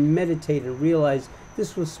time and meditate and realize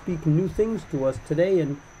this will speak new things to us today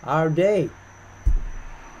in our day.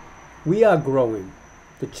 We are growing.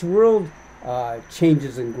 The world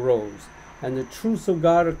changes and grows. And the truths of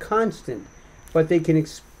God are constant. But they can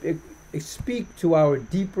speak to our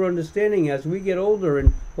deeper understanding as we get older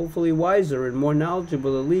and hopefully wiser and more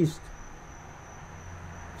knowledgeable at least.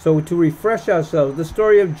 So to refresh ourselves, the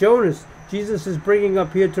story of Jonas, Jesus is bringing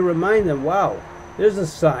up here to remind them, wow, there's a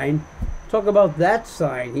sign. Talk about that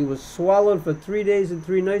sign. He was swallowed for 3 days and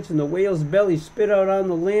 3 nights in the whale's belly, spit out on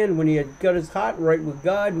the land when he had got his heart right with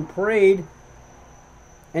God and prayed.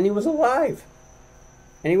 And he was alive.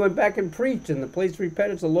 And he went back and preached, and the place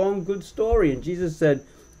repented. It's a long, good story. And Jesus said,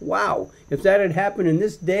 wow, if that had happened in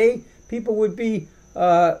this day, people would be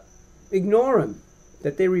ignore him,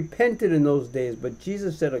 that they repented in those days. But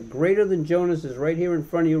Jesus said, a greater than Jonas is right here in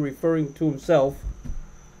front of you, referring to himself.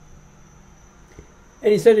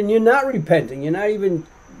 And he said, and you're not repenting. You're not even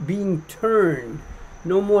being turned.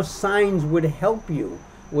 No more signs would help you.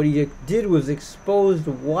 What he did was expose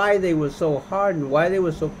why they were so hard and why they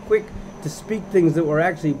were so quick to speak things that were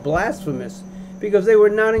actually blasphemous. Because they were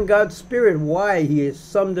not in God's spirit. Why? He has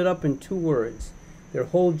summed it up in 2 words. Their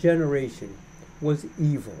whole generation was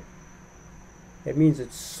evil. It means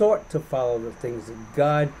it sought to follow the things that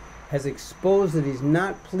God has exposed that he's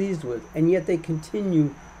not pleased with. And yet they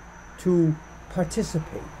continue to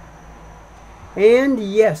participate. And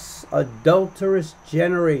yes, adulterous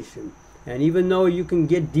generation. And even though you can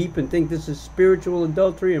get deep and think this is spiritual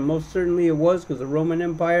adultery, and most certainly it was, because the Roman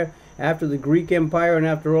Empire, after the Greek Empire and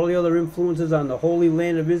after all the other influences on the Holy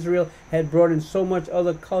Land of Israel, had brought in so much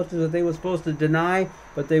other culture that they were supposed to deny,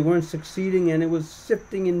 but they weren't succeeding, and it was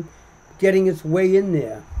sifting and getting its way in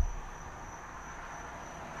there.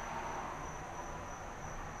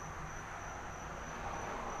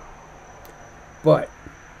 But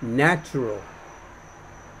natural,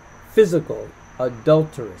 physical,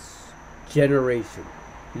 adulterous generation.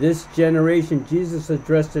 This generation, Jesus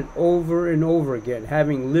addressed it over and over again.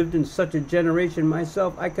 Having lived in such a generation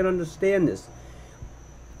myself, I can understand this.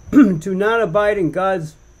 To not abide in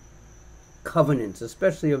God's covenants,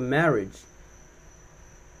 especially of marriage,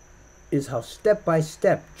 is how step by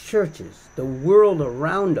step churches, the world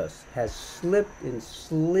around us, has slipped and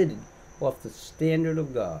slid off the standard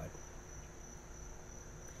of God.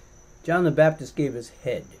 John the Baptist gave his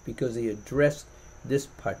head because he addressed this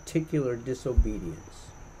particular disobedience.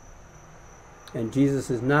 And Jesus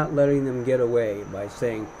is not letting them get away by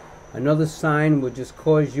saying, another sign will just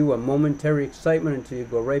cause you a momentary excitement until you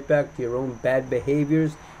go right back to your own bad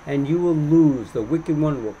behaviors, and you will lose. The wicked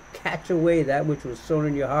one will catch away that which was sown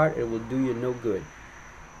in your heart. It will do you no good.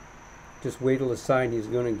 Just wait till the sign he's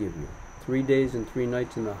going to give you. 3 days and 3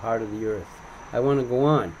 nights in the heart of the earth. I want to go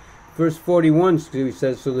on. Verse 41, he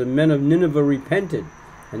says, so the men of Nineveh repented,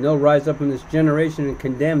 and they'll rise up in this generation and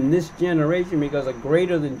condemn this generation because a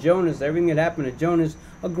greater than Jonas, everything that happened to Jonas,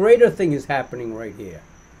 a greater thing is happening right here.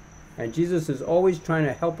 And Jesus is always trying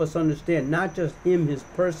to help us understand, not just him, his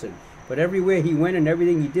person, but everywhere he went and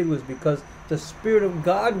everything he did was because the Spirit of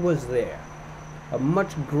God was there. A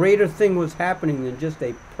much greater thing was happening than just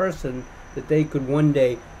a person that they could one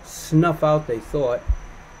day snuff out, they thought,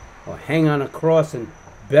 or hang on a cross and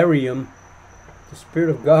bury him. The Spirit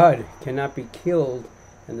of God cannot be killed,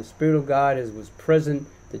 and the Spirit of God was present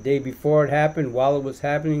the day before it happened, while it was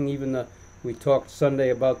happening. Even we talked Sunday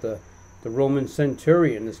about the Roman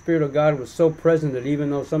centurion. The Spirit of God was so present that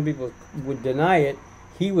even though some people would deny it,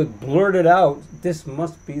 he would blurt it out, this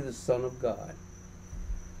must be the Son of God.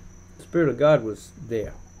 The Spirit of God was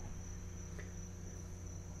there.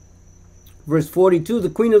 Verse 42, the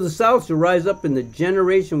Queen of the South shall rise up in the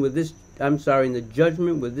generation with this, in the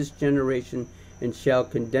judgment with this generation, and shall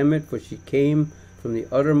condemn it, for she came from the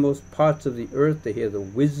uttermost parts of the earth to hear the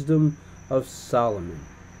wisdom of Solomon.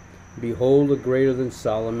 Behold, a greater than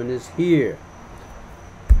Solomon is here.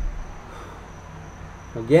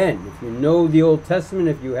 Again, if you know the Old Testament,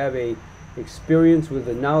 if you have a experience with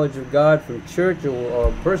the knowledge of God from church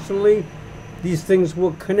or personally, these things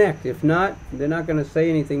will connect. If not, they're not going to say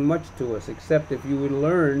anything much to us, except if you would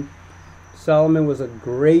learn Solomon was a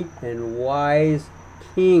great and wise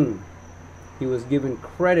king. He was given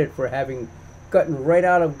credit for having gotten right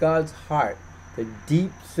out of God's heart the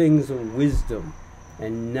deep things of wisdom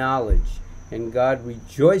and knowledge. And God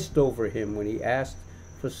rejoiced over him when he asked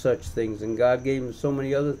for such things. And God gave him so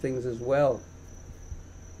many other things as well.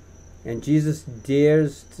 And Jesus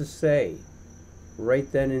dares to say,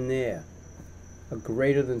 right then and there, a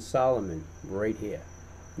greater than Solomon, right here.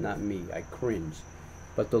 Not me, I cringe.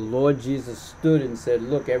 But the Lord Jesus stood and said,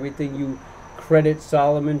 look, everything you credit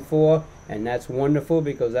Solomon for, and that's wonderful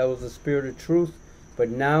because that was the spirit of truth, but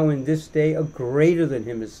now in this day, a greater than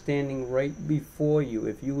him is standing right before you.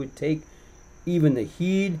 If you would take even the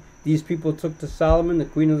heed these people took to Solomon, the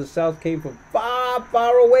queen of the south came from far,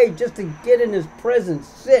 far away just to get in his presence,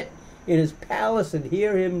 sit in his palace and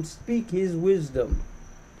hear him speak his wisdom.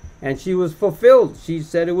 And she was fulfilled. She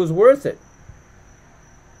said it was worth it.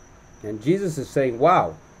 And Jesus is saying,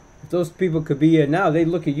 wow, if those people could be here now, they'd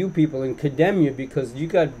look at you people and condemn you because you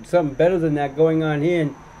got something better than that going on here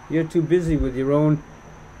and you're too busy with your own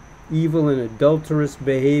evil and adulterous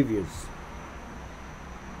behaviors.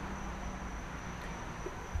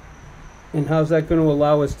 And how's that going to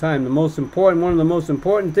allow us time? One of the most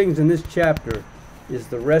important things in this chapter is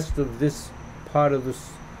the rest of this part of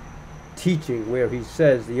this teaching where he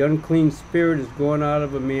says, the unclean spirit is gone out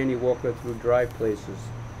of a man, he walketh through dry places,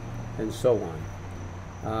 and so on.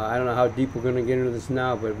 I don't know how deep we're going to get into this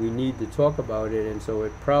now, but we need to talk about it, and so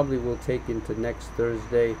it probably will take into next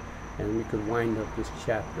Thursday, and we could wind up this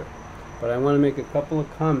chapter. But I want to make a couple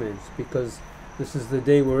of comments, because this is the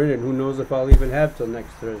day we're in, and who knows if I'll even have till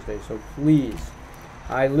next Thursday. So please,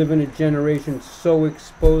 I live in a generation so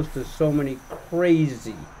exposed to so many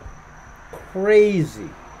crazy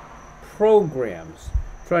programs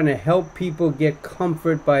trying to help people get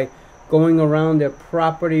comfort by going around their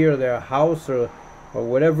property or their house or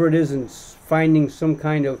whatever it is and finding some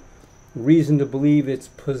kind of reason to believe it's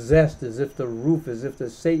possessed, as if the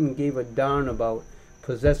Satan gave a darn about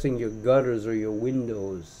possessing your gutters or your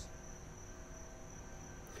windows.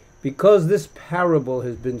 Because this parable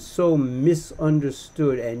has been so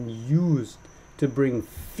misunderstood and used to bring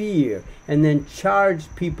fear and then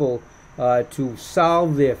charge people to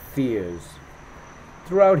solve their fears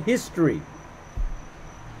throughout history.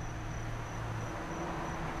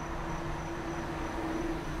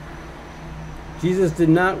 Jesus did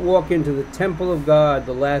not walk into the temple of God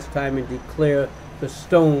the last time and declare the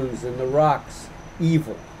stones and the rocks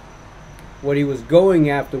evil. What he was going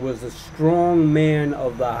after was the strong man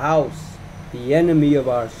of the house, the enemy of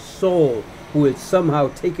our soul, who had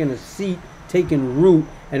somehow taken a seat, taken root,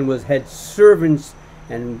 and had servants,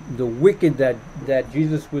 and the wicked that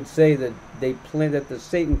Jesus would say that the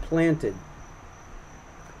Satan planted,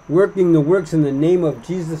 working the works in the name of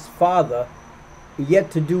Jesus' Father, yet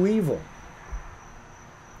to do evil.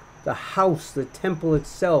 The house, the temple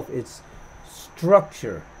itself, its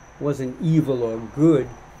structure wasn't evil or good.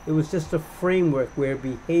 It was just a framework where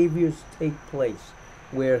behaviors take place,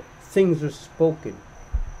 where things are spoken,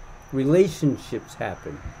 relationships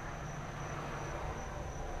happen.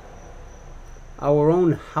 Our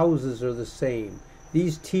own houses are the same.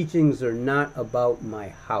 These teachings are not about my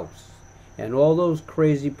house. And all those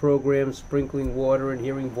crazy programs, sprinkling water and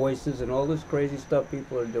hearing voices and all this crazy stuff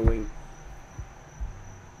people are doing,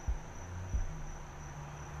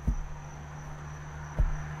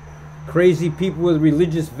 crazy people with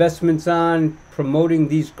religious vestments on, promoting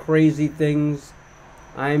these crazy things.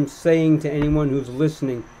 I'm saying to anyone who's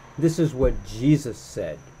listening, this is what Jesus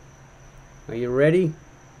said. Are you ready?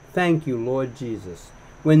 Thank you, Lord Jesus.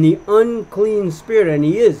 When the unclean spirit,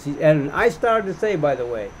 and I started to say, by the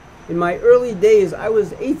way, in my early days, I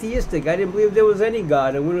was atheistic. I didn't believe there was any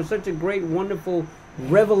God. And it was such a great, wonderful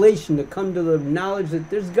revelation to come to the knowledge that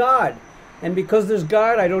there's God. And because there's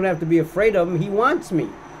God, I don't have to be afraid of him. He wants me.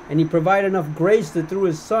 And he provided enough grace that through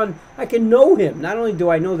his Son, I can know him. Not only do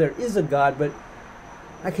I know there is a God, but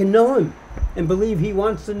I can know him and believe he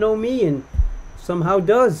wants to know me and somehow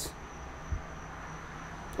does.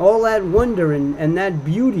 All that wonder and that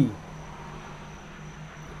beauty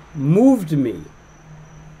moved me.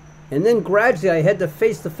 And then gradually I had to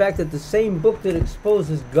face the fact that the same book that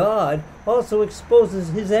exposes God also exposes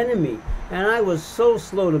his enemy. And I was so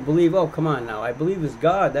slow to believe, oh, come on now, I believe it's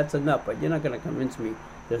God, that's enough, but you're not going to convince me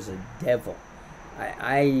there's a devil.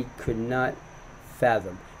 I could not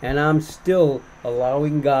fathom. And I'm still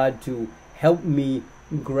allowing God to help me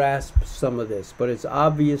grasp some of this. But it's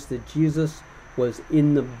obvious that Jesus was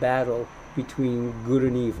in the battle between good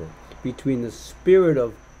and evil, between the spirit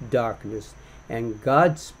of darkness and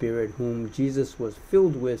God's Spirit, whom Jesus was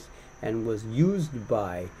filled with and was used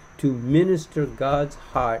by to minister God's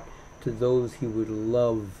heart to those he would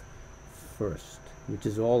love first, which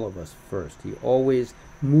is all of us first. He always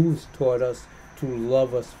moves toward us to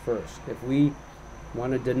love us first. If we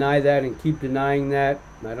want to deny that and keep denying that,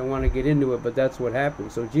 I don't want to get into it, but that's what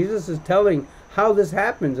happens. So Jesus is telling how this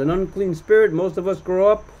happens. An unclean spirit, most of us grow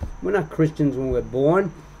up, we're not Christians when we're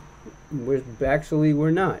born.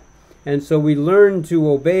 We're not. And so we learn to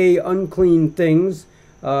obey unclean things,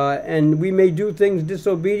 and we may do things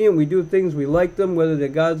disobedient. We do things, we like them, whether they're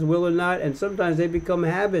God's will or not, and sometimes they become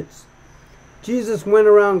habits. Jesus went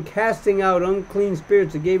around casting out unclean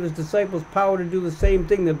spirits and gave his disciples power to do the same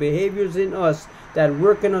thing. The behaviors in us that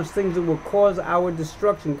work in us, things that will cause our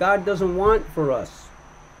destruction, God doesn't want for us.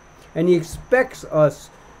 And he expects us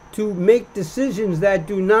to make decisions that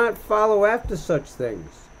do not follow after such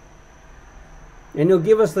things. And he'll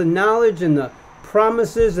give us the knowledge and the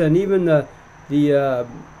promises and even the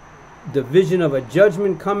vision of a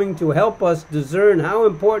judgment coming to help us discern how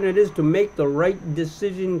important it is to make the right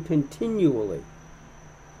decision continually.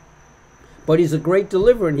 But he's a great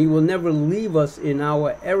deliverer, and he will never leave us in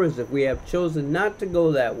our errors if we have chosen not to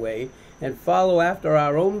go that way and follow after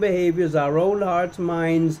our own behaviors, our own hearts,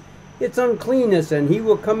 minds. It's uncleanness, and he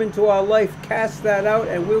will come into our life, cast that out,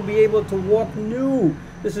 and we'll be able to walk new.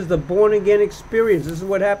 This is the born-again experience. This is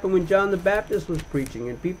what happened when John the Baptist was preaching,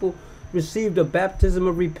 and people received a baptism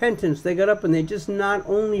of repentance. They got up and they just not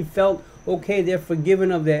only felt, okay, they're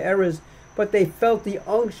forgiven of their errors, but they felt the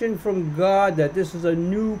unction from God that this is a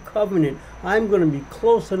new covenant. I'm going to be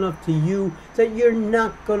close enough to you that you're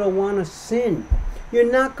not going to want to sin.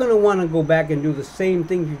 You're not going to want to go back and do the same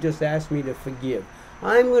things you just asked me to forgive.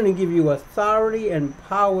 I'm going to give you authority and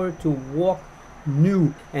power to walk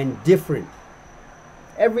new and different.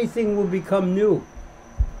 Everything will become new.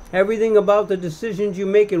 Everything about the decisions you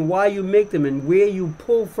make and why you make them and where you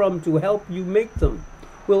pull from to help you make them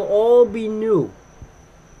will all be new.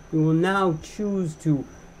 We will now choose to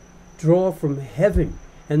draw from heaven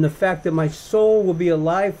and the fact that my soul will be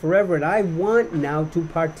alive forever, and I want now to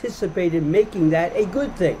participate in making that a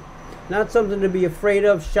good thing. Not something to be afraid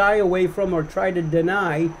of, shy away from, or try to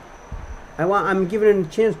deny. I'm giving it a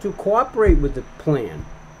chance to cooperate with the plan.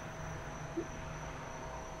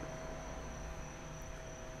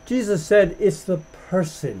 Jesus said it's the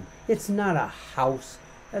person. It's not a house.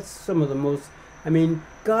 That's some of the most,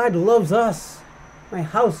 God loves us. My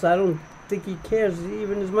house, I don't think he cares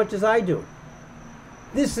even as much as I do.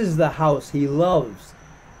 This is the house he loves.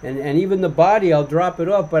 And even the body, I'll drop it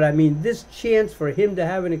off. But this chance for him to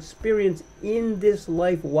have an experience in this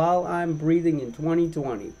life while I'm breathing in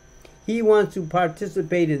 2020. He wants to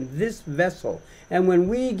participate in this vessel. And when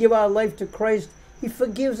we give our life to Christ, he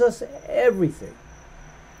forgives us everything.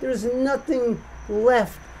 There's nothing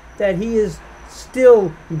left that he is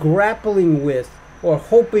still grappling with or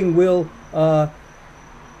hoping will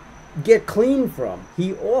get clean from.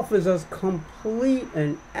 He offers us complete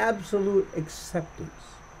and absolute acceptance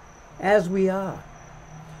as we are.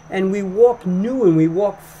 And we walk new and we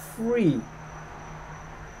walk free.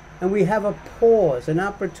 And we have a pause, an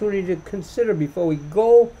opportunity to consider before we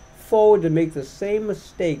go forward to make the same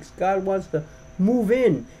mistakes. God wants to move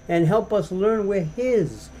in and help us learn we're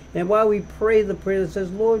his. And while we pray the prayer that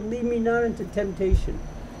says, Lord, lead me not into temptation.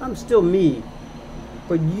 I'm still me,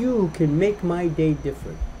 but you can make my day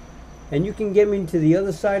different. And you can get me to the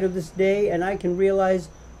other side of this day, and I can realize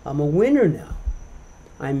I'm a winner now.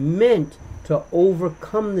 I'm meant to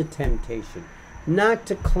overcome the temptation, not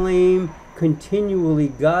to claim continually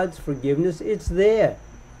God's forgiveness. It's there.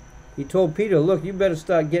 He told Peter, look, you better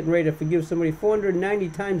start getting ready to forgive somebody 490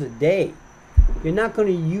 times a day. You're not going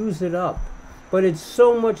to use it up. But it's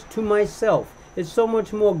so much to myself. It's so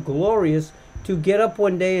much more glorious to get up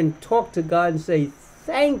one day and talk to God and say,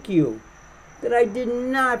 thank you that I did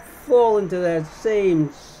not fall into that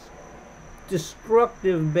same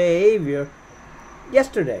destructive behavior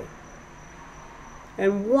yesterday.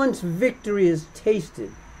 And once victory is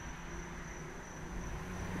tasted,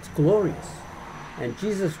 it's glorious. And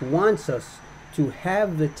Jesus wants us to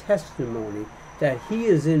have the testimony that he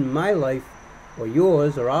is in my life, or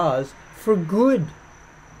yours, or ours, for good.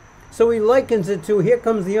 So he likens it to, here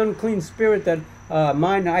comes the unclean spirit that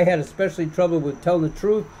mine. I had especially trouble with telling the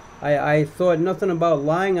truth. I thought nothing about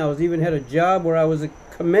lying. I was even had a job where I was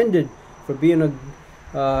commended for being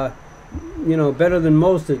better than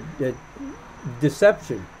most at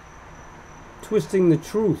deception, twisting the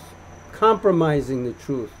truth, compromising the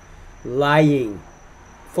truth, lying.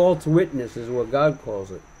 False witness is what God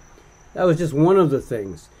calls it. That was just one of the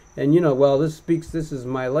things. And this is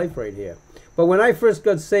my life right here. But when I first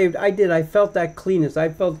got saved, I felt that cleanness. I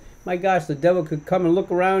felt, my gosh, the devil could come and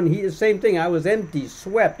look around. The same thing. I was empty,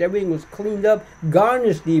 swept. Everything was cleaned up,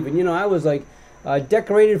 garnished even. I was like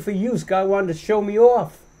decorated for use. God wanted to show me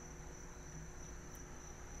off.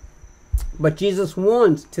 But Jesus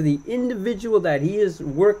warns to the individual that he is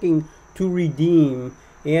working to redeem,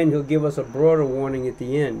 and he'll give us a broader warning at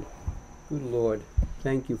the end. Good Lord,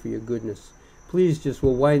 thank you for your goodness. Please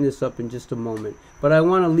we'll wind this up in just a moment. But I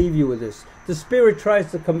want to leave you with this. The Spirit tries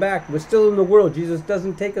to come back. We're still in the world. Jesus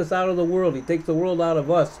doesn't take us out of the world. He takes the world out of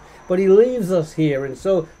us. But he leaves us here. And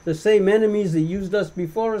so the same enemies that used us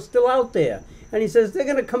before are still out there. And he says they're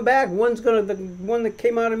going to come back. The one that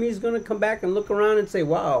came out of me is going to come back and look around and say,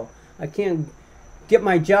 wow, I can't get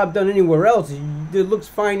my job done anywhere else. It looks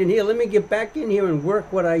fine in here. Let me get back in here and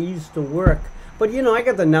work what I used to work. But I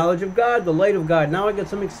got the knowledge of God, the light of God. Now I got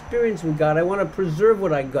some experience with God. I want to preserve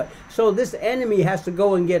what I got. So this enemy has to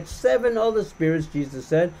go and get 7 other spirits, Jesus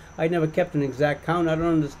said. I never kept an exact count. I don't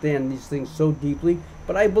understand these things so deeply.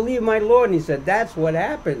 But I believe my Lord. And he said, that's what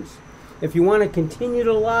happens. If you want to continue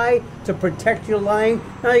to lie, to protect your lying,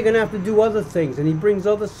 now you're going to have to do other things. And he brings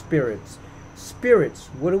other spirits. Spirits,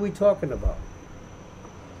 what are we talking about?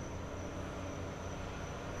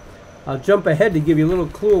 I'll jump ahead to give you a little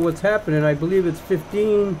clue of what's happening. I believe it's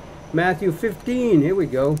 15, Matthew 15. Here we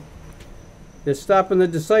go. They're stopping the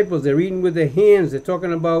disciples. They're eating with their hands. They're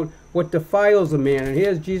talking about what defiles a man. And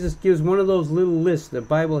here's Jesus gives one of those little lists. The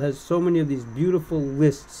Bible has so many of these beautiful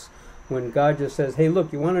lists when God just says, hey,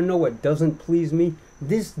 look, you want to know what doesn't please me?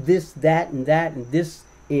 This, that, and this,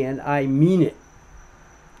 and I mean it.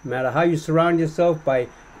 No matter how you surround yourself by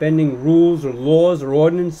bending rules or laws or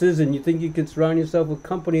ordinances, and you think you can surround yourself with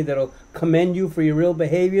company that'll commend you for your real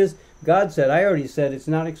behaviors, God said, I already said it's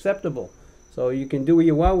not acceptable. So you can do what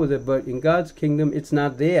you want with it, but in God's kingdom, it's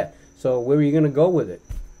not there. So where are you going to go with it?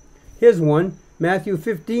 Here's one, Matthew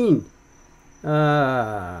 15.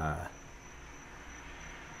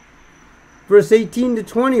 Verse 18 to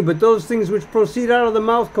 20, but those things which proceed out of the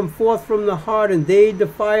mouth come forth from the heart, and they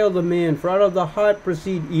defile the man. For out of the heart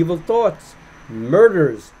proceed evil thoughts,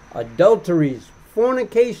 murders, adulteries,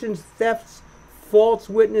 fornications, thefts, false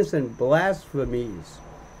witness, and blasphemies.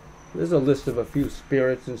 There's a list of a few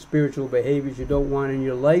spirits and spiritual behaviors you don't want in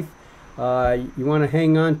your life. You want to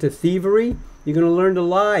hang on to thievery, you're going to learn to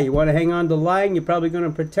lie. You want to hang on to lying, you're probably going to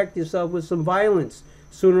protect yourself with some violence.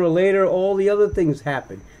 Sooner or later, all the other things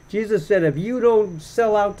happen. Jesus said if you don't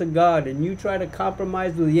sell out to God and you try to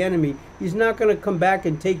compromise with the enemy, he's not going to come back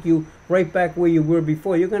and take you right back where you were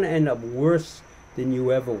before. You're going to end up worse than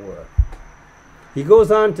you ever were. He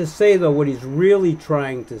goes on to say, though, what he's really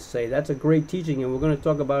trying to say. That's a great teaching, and we're going to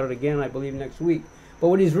talk about it again, I believe, next week. But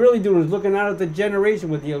what he's really doing is looking out at the generation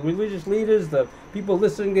with the religious leaders, the people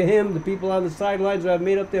listening to him, the people on the sidelines who have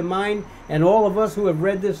made up their mind, and all of us who have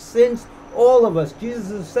read this since, all of us. Jesus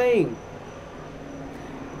is saying,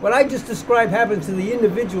 what I just described happened to the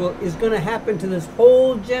individual is going to happen to this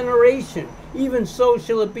whole generation. Even so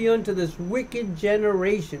shall it be unto this wicked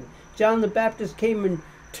generation. John the Baptist came and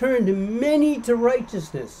turned many to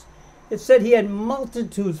righteousness. It said he had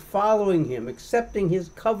multitudes following him, accepting his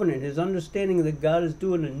covenant, his understanding that God is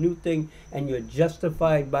doing a new thing and you're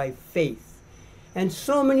justified by faith. And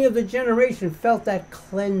so many of the generation felt that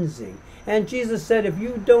cleansing. And Jesus said, if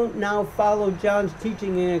you don't now follow John's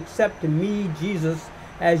teaching and accept me, Jesus,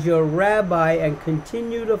 as your rabbi and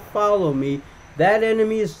continue to follow me, that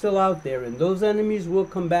enemy is still out there, and those enemies will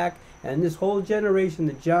come back. And this whole generation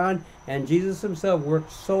that John and Jesus himself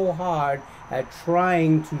worked so hard at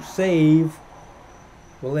trying to save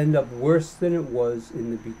will end up worse than it was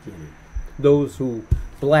in the beginning. Those who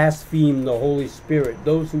blaspheme the Holy Spirit,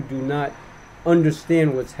 those who do not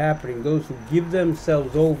understand what's happening, those who give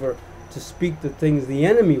themselves over to speak the things the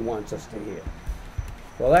enemy wants us to hear.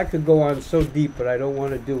 Well, that could go on so deep, but I don't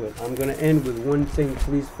want to do it. I'm going to end with one thing.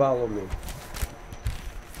 Please follow me.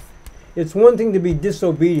 It's one thing to be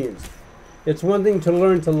disobedient. It's one thing to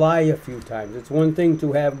learn to lie a few times. It's one thing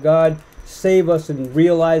to have God save us and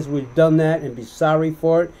realize we've done that and be sorry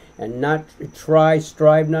for it and not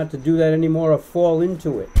strive not to do that anymore or fall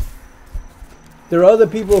into it. There are other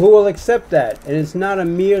people who will accept that, and it's not a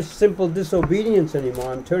mere simple disobedience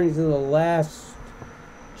anymore. I'm turning to the last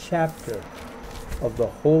chapter of the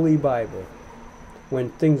Holy Bible, when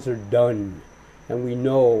things are done and we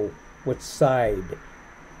know what side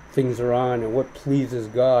things are on and what pleases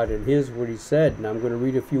God. And here's what he said, and I'm going to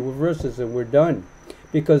read a few verses and we're done.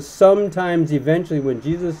 Because sometimes, eventually, when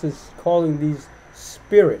Jesus is calling these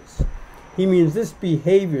spirits, he means this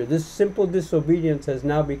behavior, this simple disobedience has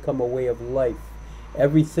now become a way of life.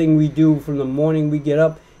 Everything we do from the morning we get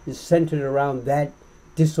up is centered around that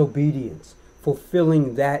disobedience,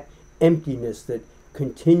 fulfilling that emptiness that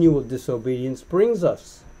continual disobedience brings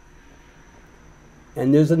us.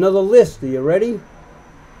 And there's another list. Are you ready?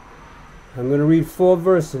 I'm going to read 5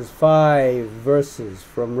 verses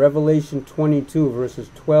from Revelation 22, verses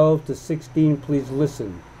 12 to 16. Please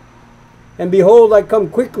listen. And behold, I come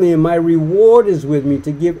quickly, and my reward is with me,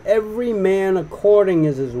 to give every man according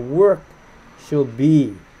as his work shall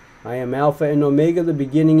be. I am Alpha and Omega, the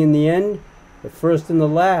beginning and the end, the first and the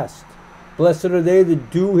last. Blessed are they that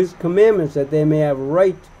do his commandments, that they may have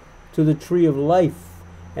right to the tree of life,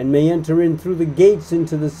 and may enter in through the gates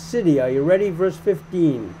into the city. Are you ready? Verse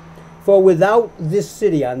 15. For without this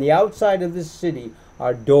city, on the outside of this city,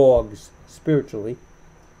 are dogs, spiritually,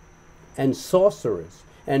 and sorcerers,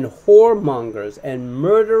 and whoremongers, and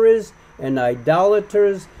murderers, and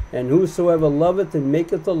idolaters, and whosoever loveth and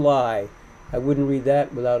maketh a lie. I wouldn't read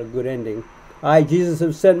that without a good ending. I, Jesus,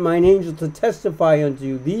 have sent mine angel to testify unto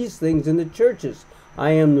you these things in the churches.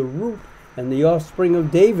 I am the root and the offspring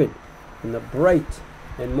of David, and the bright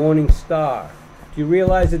and morning star. Do you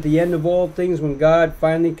realize at the end of all things, when God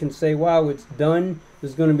finally can say, wow, it's done,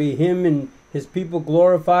 there's going to be him and his people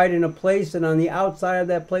glorified in a place, and on the outside of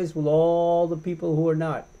that place will all the people who are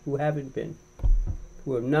not, who haven't been,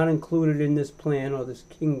 who are not included in this plan or this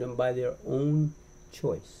kingdom by their own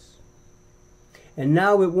choice. And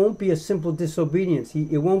now it won't be a simple disobedience.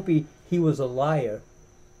 It won't be he was a liar.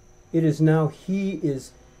 It is now he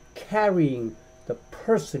is carrying the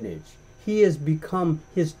personage. He has become,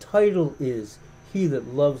 his title is he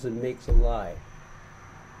that loves and makes a lie.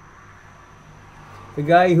 The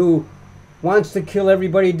guy who wants to kill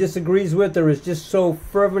everybody he disagrees with, or is just so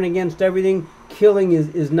fervent against everything, killing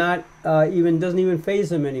is not doesn't even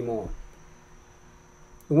faze him anymore.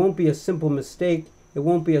 It won't be a simple mistake. It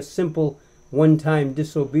won't be a simple one-time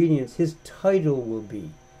disobedience. His title will be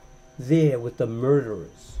there with the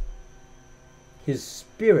murderers. His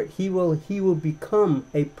spirit, he will become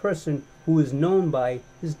a person who is known by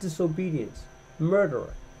his disobedience.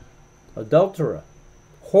 Murderer, adulterer,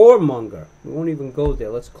 whoremonger. We won't even go there.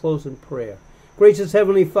 Let's close in prayer. Gracious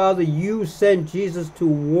Heavenly Father, you sent Jesus to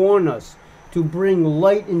warn us, to bring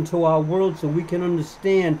light into our world so we can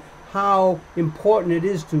understand how important it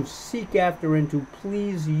is to seek after and to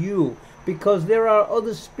please you, because there are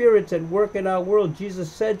other spirits at work in our world.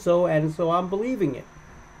 Jesus said so, and so I'm believing it.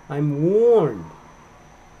 I'm warned.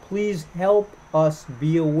 Please help us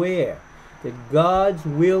be aware that God's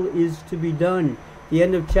will is to be done. The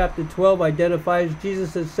end of chapter 12 identifies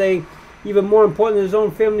Jesus as saying, even more important than his own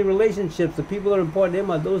family relationships, the people that are important to him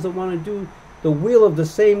are those that want to do the will of the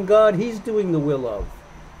same God he's doing the will of.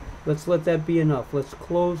 Let's let that be enough. Let's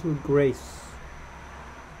close with grace.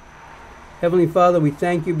 Heavenly Father, we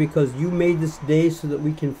thank you because you made this day so that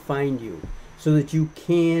we can find you, so that you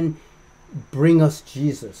can bring us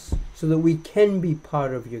Jesus, so that we can be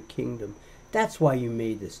part of your kingdom. That's why you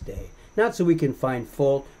made this day. Not so we can find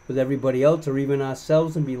fault with everybody else or even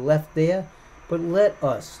ourselves and be left there, but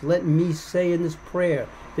let me say in this prayer,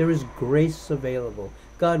 there is grace available.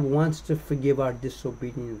 God wants to forgive our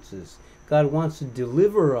disobediences. God wants to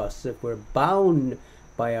deliver us if we're bound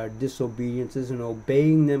by our disobediences and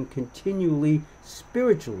obeying them continually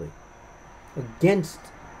spiritually against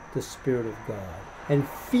the Spirit of God. And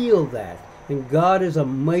feel that. And God is a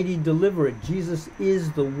mighty deliverer. Jesus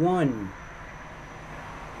is the one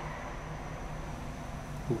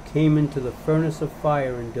who came into the furnace of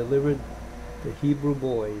fire and delivered the Hebrew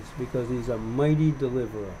boys, because he's a mighty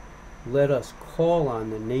deliverer. Let us call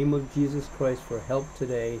on the name of Jesus Christ for help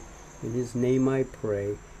today. In his name I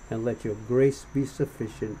pray, and let your grace be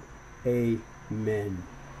sufficient. Amen.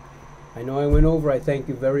 I know I went over. I thank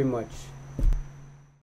you very much.